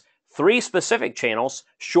at is 3 specific channels,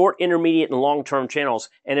 short, intermediate, and long-term channels,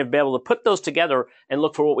 and have been able to put those together and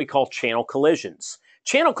look for what we call channel collisions.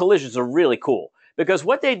 Channel collisions are really cool because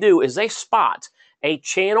what they do is they spot a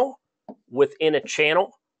channel within a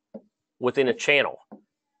channel within a channel,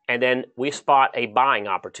 and then we spot a buying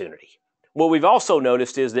opportunity. What we've also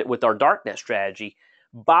noticed is that with our Darknet strategy,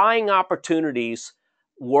 buying opportunities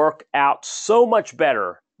work out so much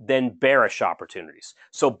better than bearish opportunities.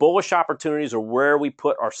 So bullish opportunities are where we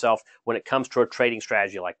put ourselves when it comes to a trading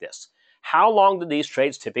strategy like this. How long do these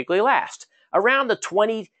trades typically last? Around the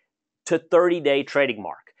 20 to 30-day trading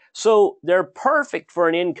mark. So they're perfect for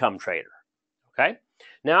an income trader. Okay?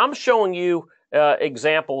 Now I'm showing you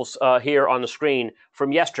examples here on the screen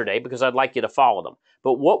from yesterday because I'd like you to follow them.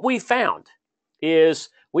 But what we found is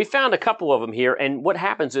we found a couple of them here, and what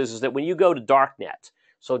happens is that when you go to Darknet,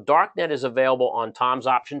 so Darknet is available on Tom's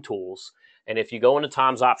Option Tools, and if you go into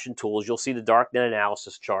Tom's Option Tools, you'll see the Darknet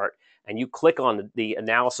analysis chart, and you click on the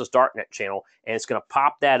analysis Darknet channel, and it's going to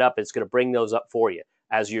pop that up. It's going to bring those up for you,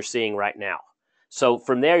 as you're seeing right now. So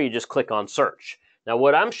from there, you just click on search. Now,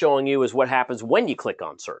 what I'm showing you is what happens when you click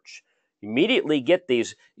on search. Immediately get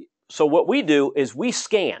these. So what we do is we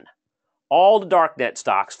scan all the Darknet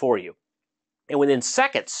stocks for you, and within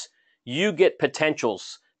seconds, you get potential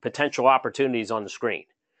opportunities on the screen.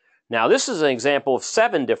 Now, this is an example of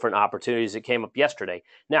 7 different opportunities that came up yesterday.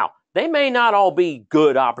 Now, they may not all be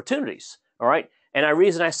good opportunities, all right? And the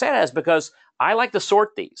reason I say that is because I like to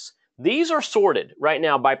sort these. These are sorted right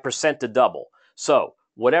now by percent to double. So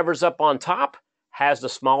whatever's up on top has the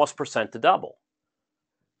smallest percent to double.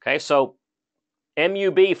 Okay, so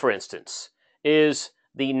MUB, for instance, is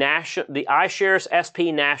the iShares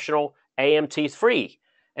SP National AMT3.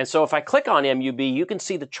 And so if I click on MUB, you can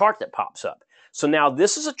see the chart that pops up. So now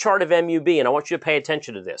this is a chart of MUB, and I want you to pay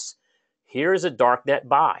attention to this. Here is a Darknet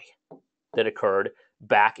buy that occurred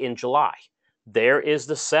back in July. There is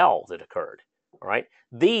the sell that occurred. All right.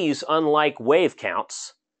 These, unlike wave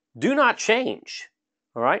counts, do not change.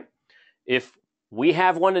 All right. If we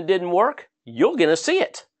have one that didn't work, you're going to see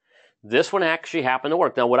it. This one actually happened to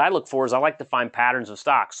work. Now, what I look for is I like to find patterns of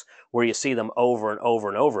stocks where you see them over and over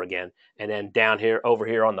and over again. And then down here, over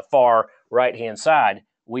here on the far right-hand side,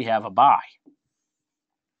 we have a buy.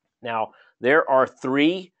 Now, there are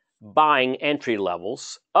 3 buying entry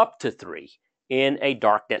levels, up to 3, in a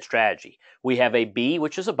Darknet strategy. We have a B,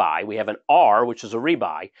 which is a buy. We have an R, which is a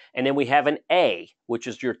rebuy. And then we have an A, which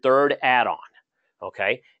is your third add-on.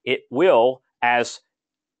 Okay? It will, as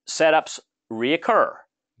setups reoccur,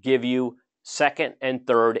 give you second and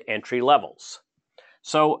third entry levels.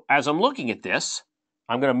 So as I'm looking at this,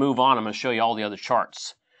 I'm going to move on. I'm going to show you all the other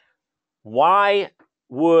charts. Why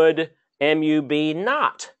would MUB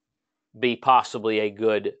not be possibly a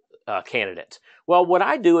good candidate? Well, what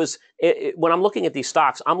I do is when I'm looking at these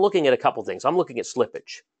stocks, I'm looking at a couple things. I'm looking at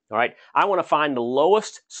slippage. All right, I want to find the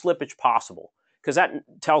lowest slippage possible because that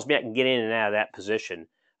tells me I can get in and out of that position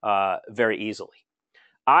very easily.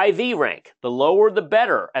 IV rank, the lower the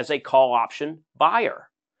better as a call option buyer.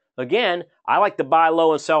 Again, I like to buy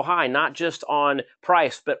low and sell high, not just on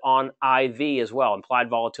price, but on IV as well. Implied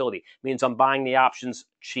volatility means I'm buying the options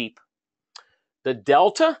cheap. The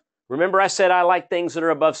delta, remember I said I like things that are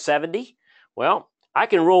above 70? Well, I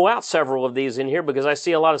can rule out several of these in here because I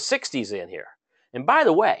see a lot of 60s in here. And by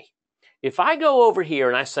the way, if I go over here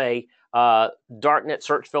and I say Darknet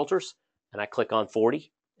search filters, and I click on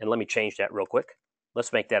 40, and let me change that real quick.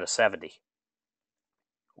 Let's make that a 70.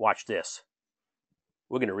 Watch this.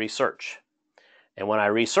 We're going to research. And when I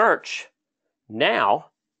research, now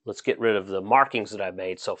let's get rid of the markings that I've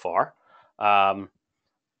made so far.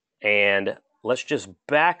 And let's just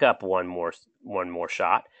back up one more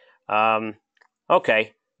shot.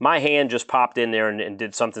 Okay, my hand just popped in there and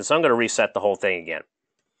did something, so I'm going to reset the whole thing again.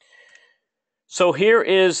 So here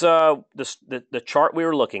is the chart we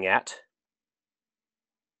were looking at.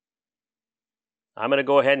 I'm going to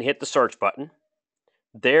go ahead and hit the search button.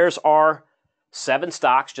 There's our 7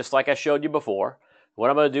 stocks, just like I showed you before. What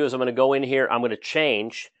I'm going to do is I'm going to go in here. I'm going to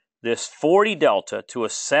change this 40 delta to a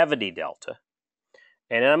 70 delta.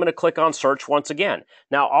 And then I'm going to click on search once again.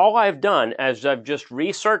 Now, all I've done is I've just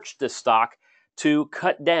researched this stock to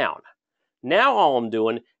cut down. Now all I'm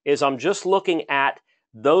doing is I'm just looking at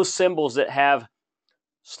those symbols that have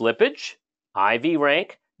slippage, IV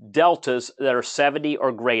rank, deltas that are 70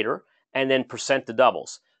 or greater, and then percent to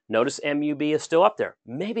doubles. Notice MUB is still up there.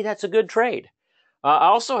 Maybe that's a good trade. I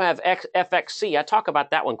also have FXC. I talk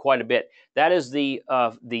about that one quite a bit. That is the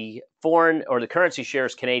foreign or the currency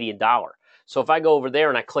shares Canadian dollar. So if I go over there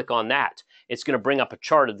and I click on that, it's going to bring up a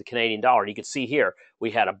chart of the Canadian dollar. You can see here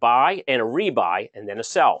we had a buy and a rebuy and then a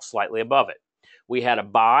sell slightly above it. We had a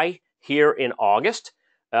buy here in August.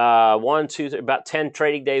 1, 2, 3, about 10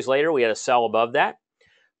 trading days later, we had a sell above that.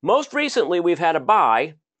 Most recently, we've had a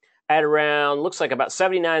buy at around, looks like about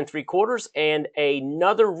 79.75 and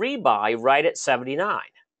another rebuy right at 79.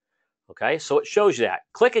 Okay, so it shows you that.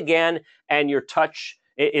 Click again and your touch,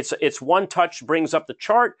 it's one touch brings up the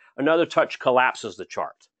chart, another touch collapses the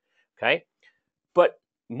chart. Okay, but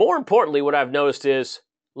more importantly, what I've noticed is,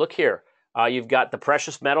 look here, you've got the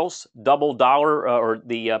precious metals, double dollar, or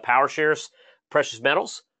the power shares, precious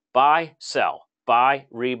metals, buy, sell, buy,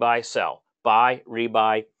 rebuy, sell, buy,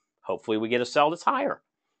 rebuy. Hopefully we get a sell that's higher.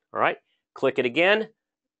 All right, click it again,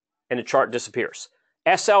 and the chart disappears.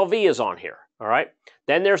 SLV is on here. All right,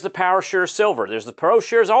 then there's the Power Shares Silver. There's the Pro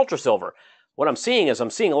Shares Ultra Silver. What I'm seeing is I'm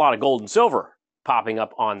seeing a lot of gold and silver popping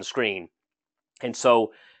up on the screen. And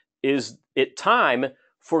so is it time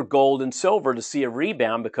for gold and silver to see a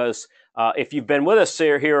rebound? Because if you've been with us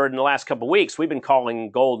here in the last couple of weeks, we've been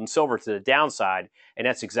calling gold and silver to the downside, and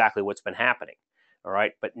that's exactly what's been happening. All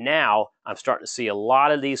right, but now I'm starting to see a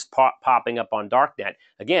lot of these popping up on Darknet.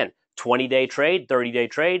 Again, 20-day trade, 30-day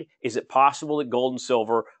trade. Is it possible that gold and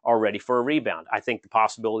silver are ready for a rebound? I think the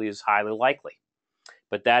possibility is highly likely.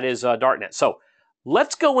 But that is Darknet. So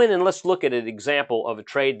let's go in and let's look at an example of a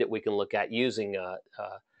trade that we can look at using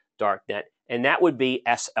Darknet, and that would be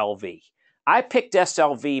SLV. I picked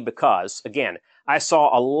SLV because, again, I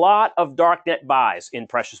saw a lot of Darknet buys in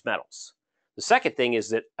precious metals. The second thing is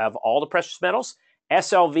that of all the precious metals,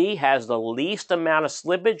 SLV has the least amount of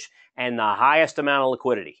slippage and the highest amount of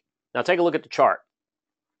liquidity. Now take a look at the chart.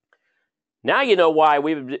 Now you know why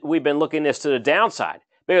we've been looking this to the downside,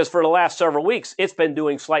 because for the last several weeks it's been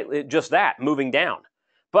doing slightly just that, moving down.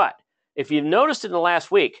 But if you've noticed in the last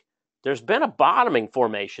week, there's been a bottoming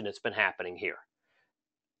formation that's been happening here.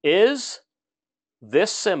 Is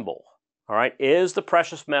this symbol, all right, is the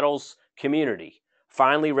precious metals community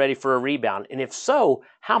finally ready for a rebound? And if so,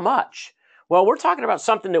 how much? Well, we're talking about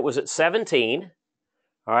something that was at 17,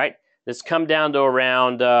 all right, that's come down to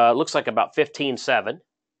around, looks like about 15.7.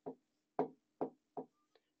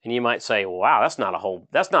 And you might say, wow, that's not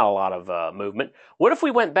a lot of movement. What if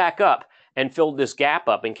we went back up and filled this gap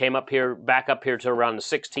up and came up here, back up here to around the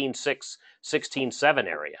 16.6, 16.7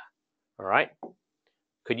 area, all right?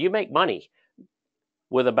 Could you make money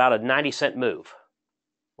with about a 90-cent move?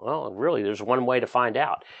 Well, really, there's one way to find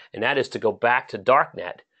out, and that is to go back to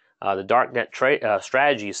Darknet, the Darknet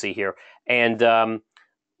strategy you see here, and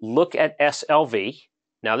look at SLV,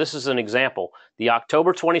 Now, this is an example. The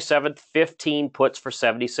October 27th, 15 puts for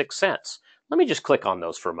 76 cents. Let me just click on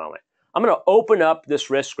those for a moment. I'm going to open up this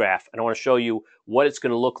risk graph, and I want to show you what it's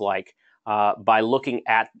going to look like by looking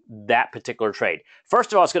at that particular trade.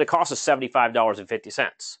 First of all, it's going to cost us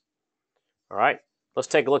 $75.50. All right, let's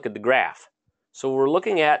take a look at the graph. So we're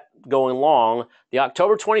looking at going long. The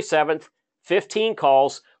October 27th, 15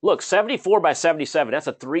 calls. Look, 74 by 77. That's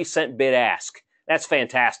a 3-cent bid ask. That's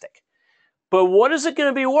fantastic. But what is it going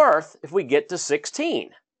to be worth if we get to 16?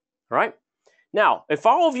 All right. Now, if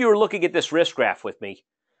all of you are looking at this risk graph with me,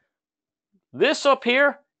 this up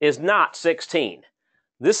here is not 16.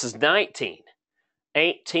 This is 19,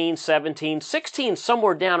 18, 17, 16,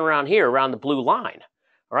 somewhere down around here, around the blue line.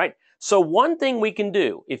 All right. So one thing we can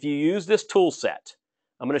do, if you use this tool set,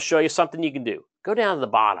 I'm going to show you something you can do. Go down to the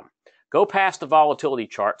bottom. Go past the volatility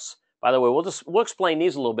charts. By the way, we'll explain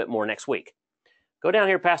these a little bit more next week. Go down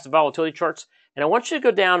here past the volatility charts, and I want you to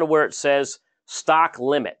go down to where it says stock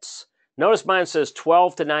limits. Notice mine says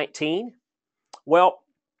 12 to 19. Well,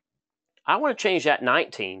 I want to change that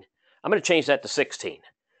 19. I'm going to change that to 16.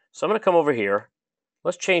 So I'm going to come over here.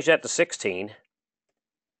 Let's change that to 16.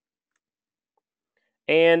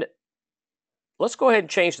 And let's go ahead and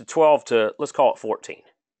change the 12 to, let's call it 14.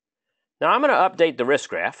 Now I'm going to update the risk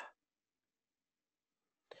graph.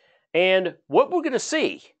 And what we're going to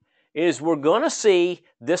see is we're going to see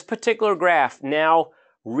this particular graph now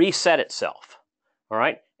reset itself. All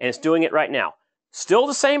right? And it's doing it right now. Still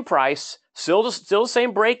the same price, still the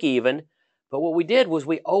same break even, but what we did was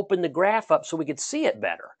we opened the graph up so we could see it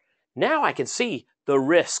better. Now I can see the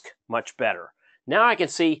risk much better. Now I can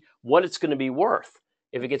see what it's going to be worth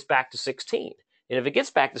if it gets back to 16. And if it gets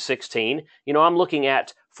back to 16, you know, I'm looking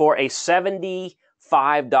at, for a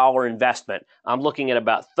 $75 investment, I'm looking at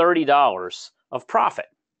about $30 of profit.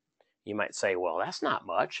 You might say, well, that's not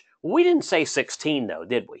much. We didn't say 16 though,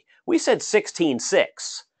 did we? We said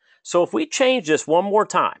 16.6. So if we change this one more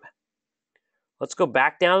time, let's go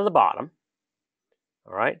back down to the bottom.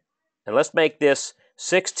 All right. And let's make this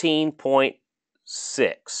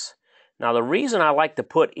 16.6. Now the reason I like to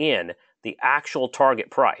put in the actual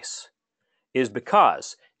target price is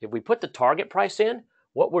because if we put the target price in,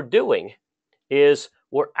 what we're doing is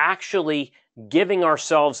we're actually giving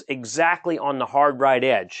ourselves exactly on the hard right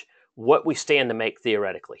edge what we stand to make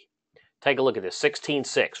theoretically. Take a look at this,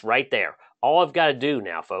 16.6 right there. All I've got to do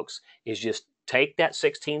now, folks, is just take that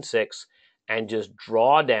 16.6 and just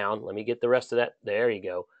draw down. Let me get the rest of that. There you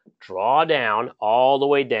go. Draw down all the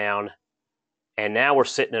way down. And now we're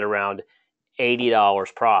sitting at around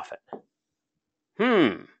 $80 profit.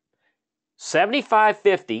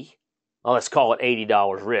 $75.50. Well, let's call it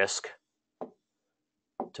 $80 risk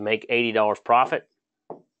to make $80 profit.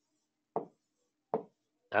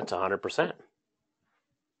 That's 100%.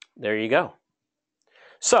 There you go.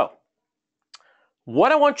 So,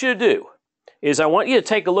 what I want you to do is I want you to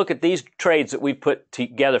take a look at these trades that we've put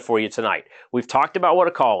together for you tonight. We've talked about what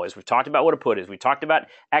a call is. We've talked about what a put is. We talked about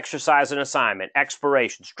exercise and assignment,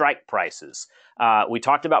 expiration, strike prices. We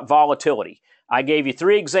talked about volatility. I gave you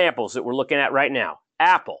 3 examples that we're looking at right now.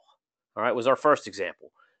 Apple, all right, was our first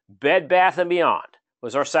example. Bed Bath & Beyond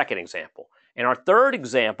was our second example. And our third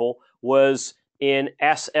example was in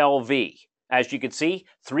SLV. As you can see,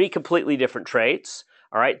 3 completely different trades.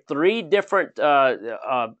 All right, 3 different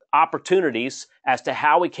opportunities as to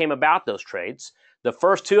how we came about those trades. The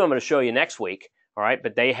first 2 I'm going to show you next week, all right,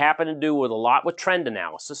 but they happen to do with a lot with trend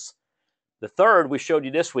analysis. The third we showed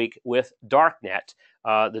you this week with Darknet,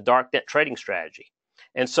 the Darknet trading strategy.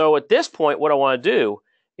 And so at this point, what I want to do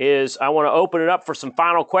is I want to open it up for some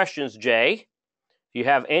final questions, Jay. If you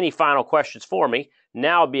have any final questions for me,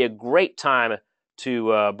 now would be a great time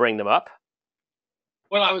to bring them up.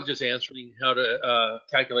 Well, I was just answering how to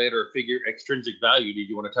calculate or figure extrinsic value. Did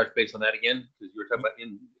you want to touch base on that again? Because you were talking about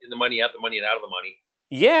in the money, out the money, and out of the money.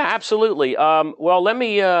 Yeah, absolutely. Well, let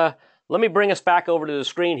me bring us back over to the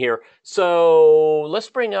screen here. So let's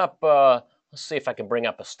bring up. Let's see if I can bring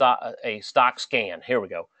up a stock scan. Here we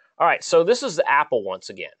go. All right. So this is the Apple once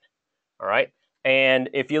again. All right. And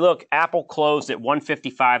if you look, Apple closed at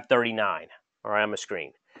 155.39. All right, on the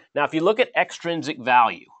screen. Now, if you look at extrinsic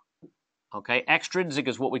value. Okay, extrinsic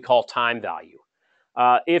is what we call time value.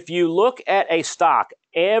 If you look at a stock,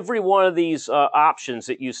 every one of these options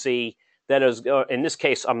that you see that is, in this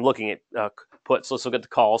case, I'm looking at puts. Let's look at the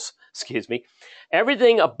calls. Excuse me.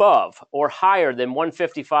 Everything above or higher than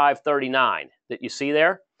 155.39 that you see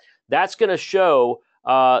there, that's going to show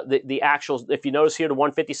the actual. If you notice here, the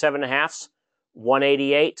 157.5s,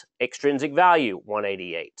 188 extrinsic value,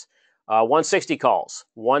 188. 160 calls,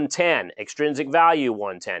 110, extrinsic value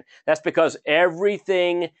 110. That's because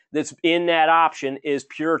everything that's in that option is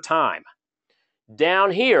pure time.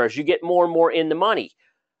 Down here, as you get more and more in the money,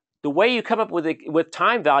 the way you come up with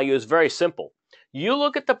time value is very simple. You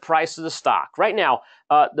look at the price of the stock. Right now,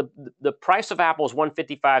 the price of Apple is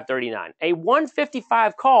 $155.39. A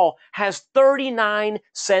 155 call has 39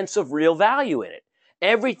 cents of real value in it.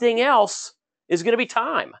 Everything else is going to be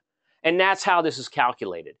time. And that's how this is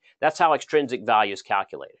calculated. That's how extrinsic value is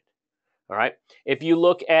calculated. All right. If you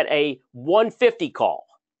look at a 150 call,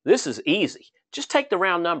 this is easy. Just take the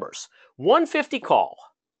round numbers. 150 call.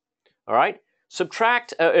 All right.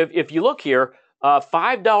 Subtract, if you look here,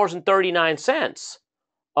 $5.39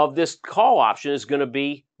 of this call option is going to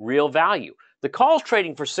be real value. The call is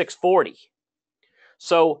trading for $6.40.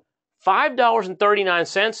 So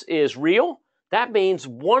 $5.39 is real. That means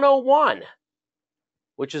 101,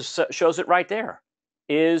 which shows it right there,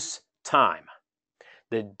 is time.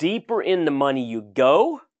 The deeper in the money you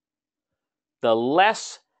go, the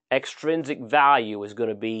less extrinsic value is going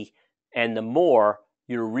to be, and the more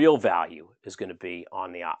your real value is going to be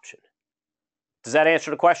on the option. Does that answer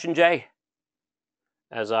the question, Jay?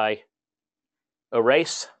 As I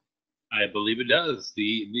erase? I believe it does.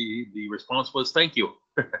 The response was thank you.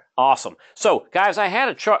 Awesome. So, guys, I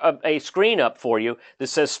had a screen up for you that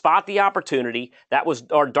says spot the opportunity. That was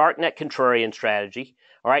our Darknet contrarian strategy.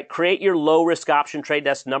 All right, create your low-risk option trade.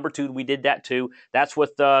 That's number 2. We did that too. That's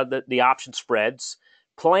with the option spreads.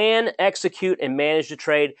 Plan, execute, and manage the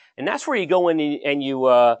trade. And that's where you go in and you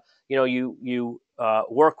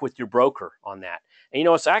work with your broker on that. And,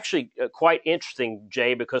 it's actually quite interesting,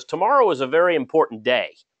 Jay, because tomorrow is a very important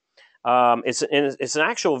day. It's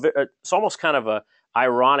almost kind of a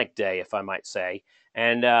ironic day, if I might say.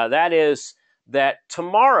 And that is that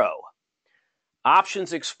tomorrow,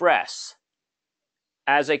 Options Express,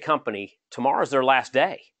 as a company, tomorrow's their last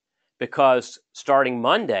day, because starting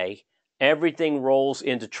Monday, everything rolls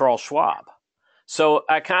into Charles Schwab. So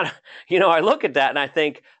I kind of, I look at that and I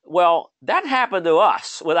think, well, that happened to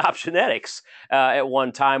us with Optionetics at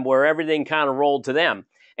one time, where everything kind of rolled to them.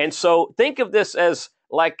 And so think of this as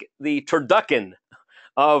like the turducken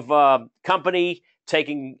of company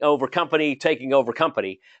taking over company, taking over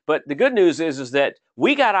company. But the good news is that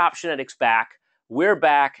we got Optionetics back. We're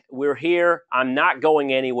back. We're here. I'm not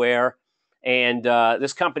going anywhere. And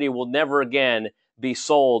this company will never again be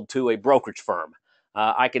sold to a brokerage firm.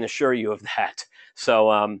 I can assure you of that.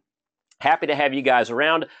 So happy to have you guys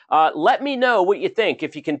around. Let me know what you think.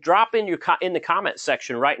 If you can drop in in the comment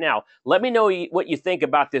section right now, let me know what you think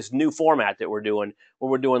about this new format that we're doing,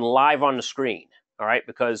 where we're doing live on the screen. All right,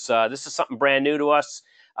 because this is something brand new to us.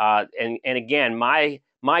 And again, my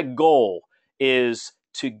goal is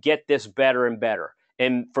to get this better and better.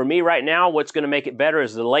 And for me right now, what's going to make it better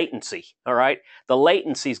is the latency. All right, the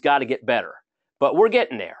latency's got to get better. But we're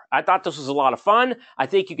getting there. I thought this was a lot of fun. I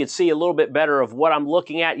think you could see a little bit better of what I'm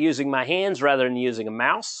looking at using my hands rather than using a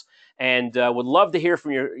mouse. And would love to hear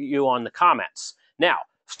from you on the comments. Now,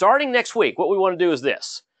 starting next week, what we want to do is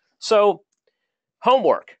this. So,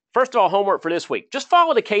 homework. First of all, homework for this week. Just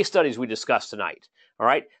follow the case studies we discussed tonight. All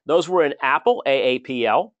right? Those were in Apple,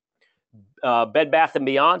 AAPL, Bed Bath &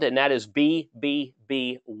 Beyond, and that is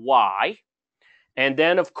BBBY. And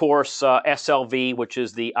then, of course, SLV, which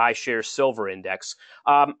is the iShares Silver Index.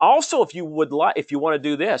 Also, if you want to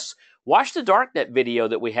do this, watch the Darknet video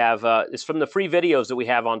that we have. It's from the free videos that we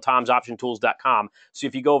have on tomsoptiontools.com. So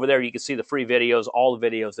if you go over there, you can see the free videos, all the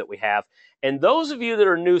videos that we have. And those of you that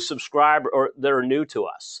are new subscriber or that are new to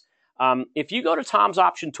us, if you go to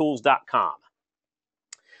tomsoptiontools.com,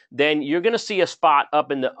 then you're going to see a spot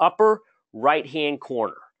up in the upper right-hand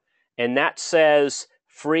corner, and that says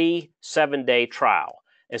free 7-day trial.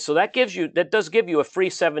 And so that does give you a free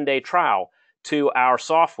 7-day trial to our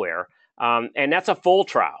software. And that's a full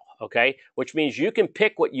trial, okay? Which means you can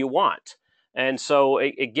pick what you want. And so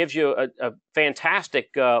it gives you a fantastic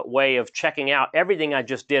way of checking out everything I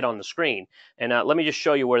just did on the screen. And let me just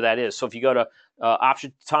show you where that is. So if you go to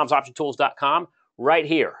tomsoptiontools.com, right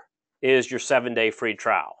here is your 7-day free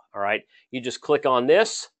trial, all right? You just click on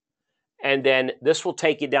this, and then this will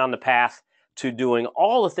take you down the path to doing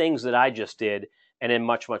all the things that I just did, and then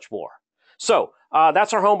much, much more. So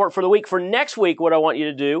that's our homework for the week. For next week, what I want you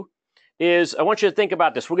to do is I want you to think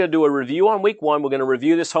about this. We're going to do a review on week 1. We're going to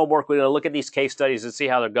review this homework. We're going to look at these case studies and see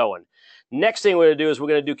how they're going. Next thing we're going to do is we're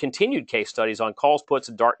going to do continued case studies on calls, puts,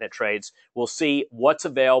 and Darknet trades. We'll see what's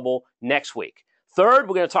available next week. Third,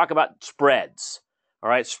 we're going to talk about spreads. All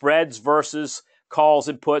right, spreads versus calls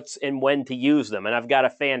and puts and when to use them. And I've got a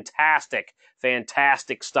fantastic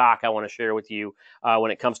stock I want to share with you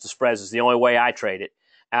when it comes to spreads. It's the only way I trade it.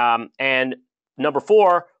 And number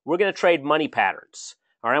 4, we're going to trade money patterns.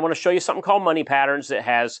 All right, I want to show you something called money patterns that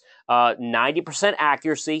has 90%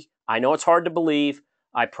 accuracy. I know it's hard to believe.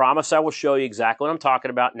 I promise I will show you exactly what I'm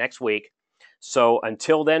talking about next week. So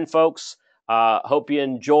until then, folks, hope you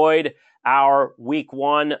enjoyed our week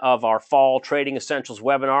 1 of our Fall Trading Essentials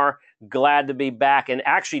webinar. Glad to be back, and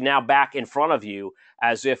actually now back in front of you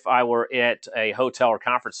as if I were at a hotel or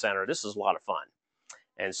conference center. This is a lot of fun.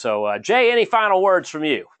 And so, Jay, any final words from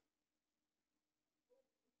you?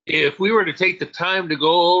 If we were to take the time to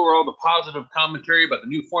go over all the positive commentary about the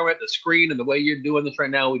new format, the screen, and the way you're doing this right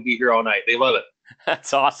now, we'd be here all night. They love it.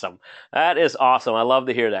 That's awesome. That is awesome. I love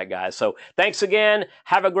to hear that, guys. So thanks again.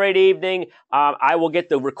 Have a great evening. I will get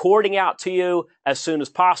the recording out to you as soon as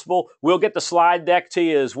possible. We'll get the slide deck to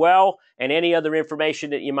you as well, and any other information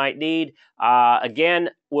that you might need. Again,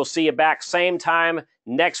 we'll see you back same time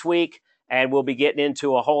next week, and we'll be getting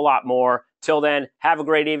into a whole lot more. Till then, have a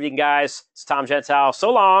great evening, guys. It's Tom Gentile.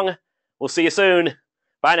 So long. We'll see you soon.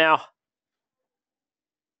 Bye now.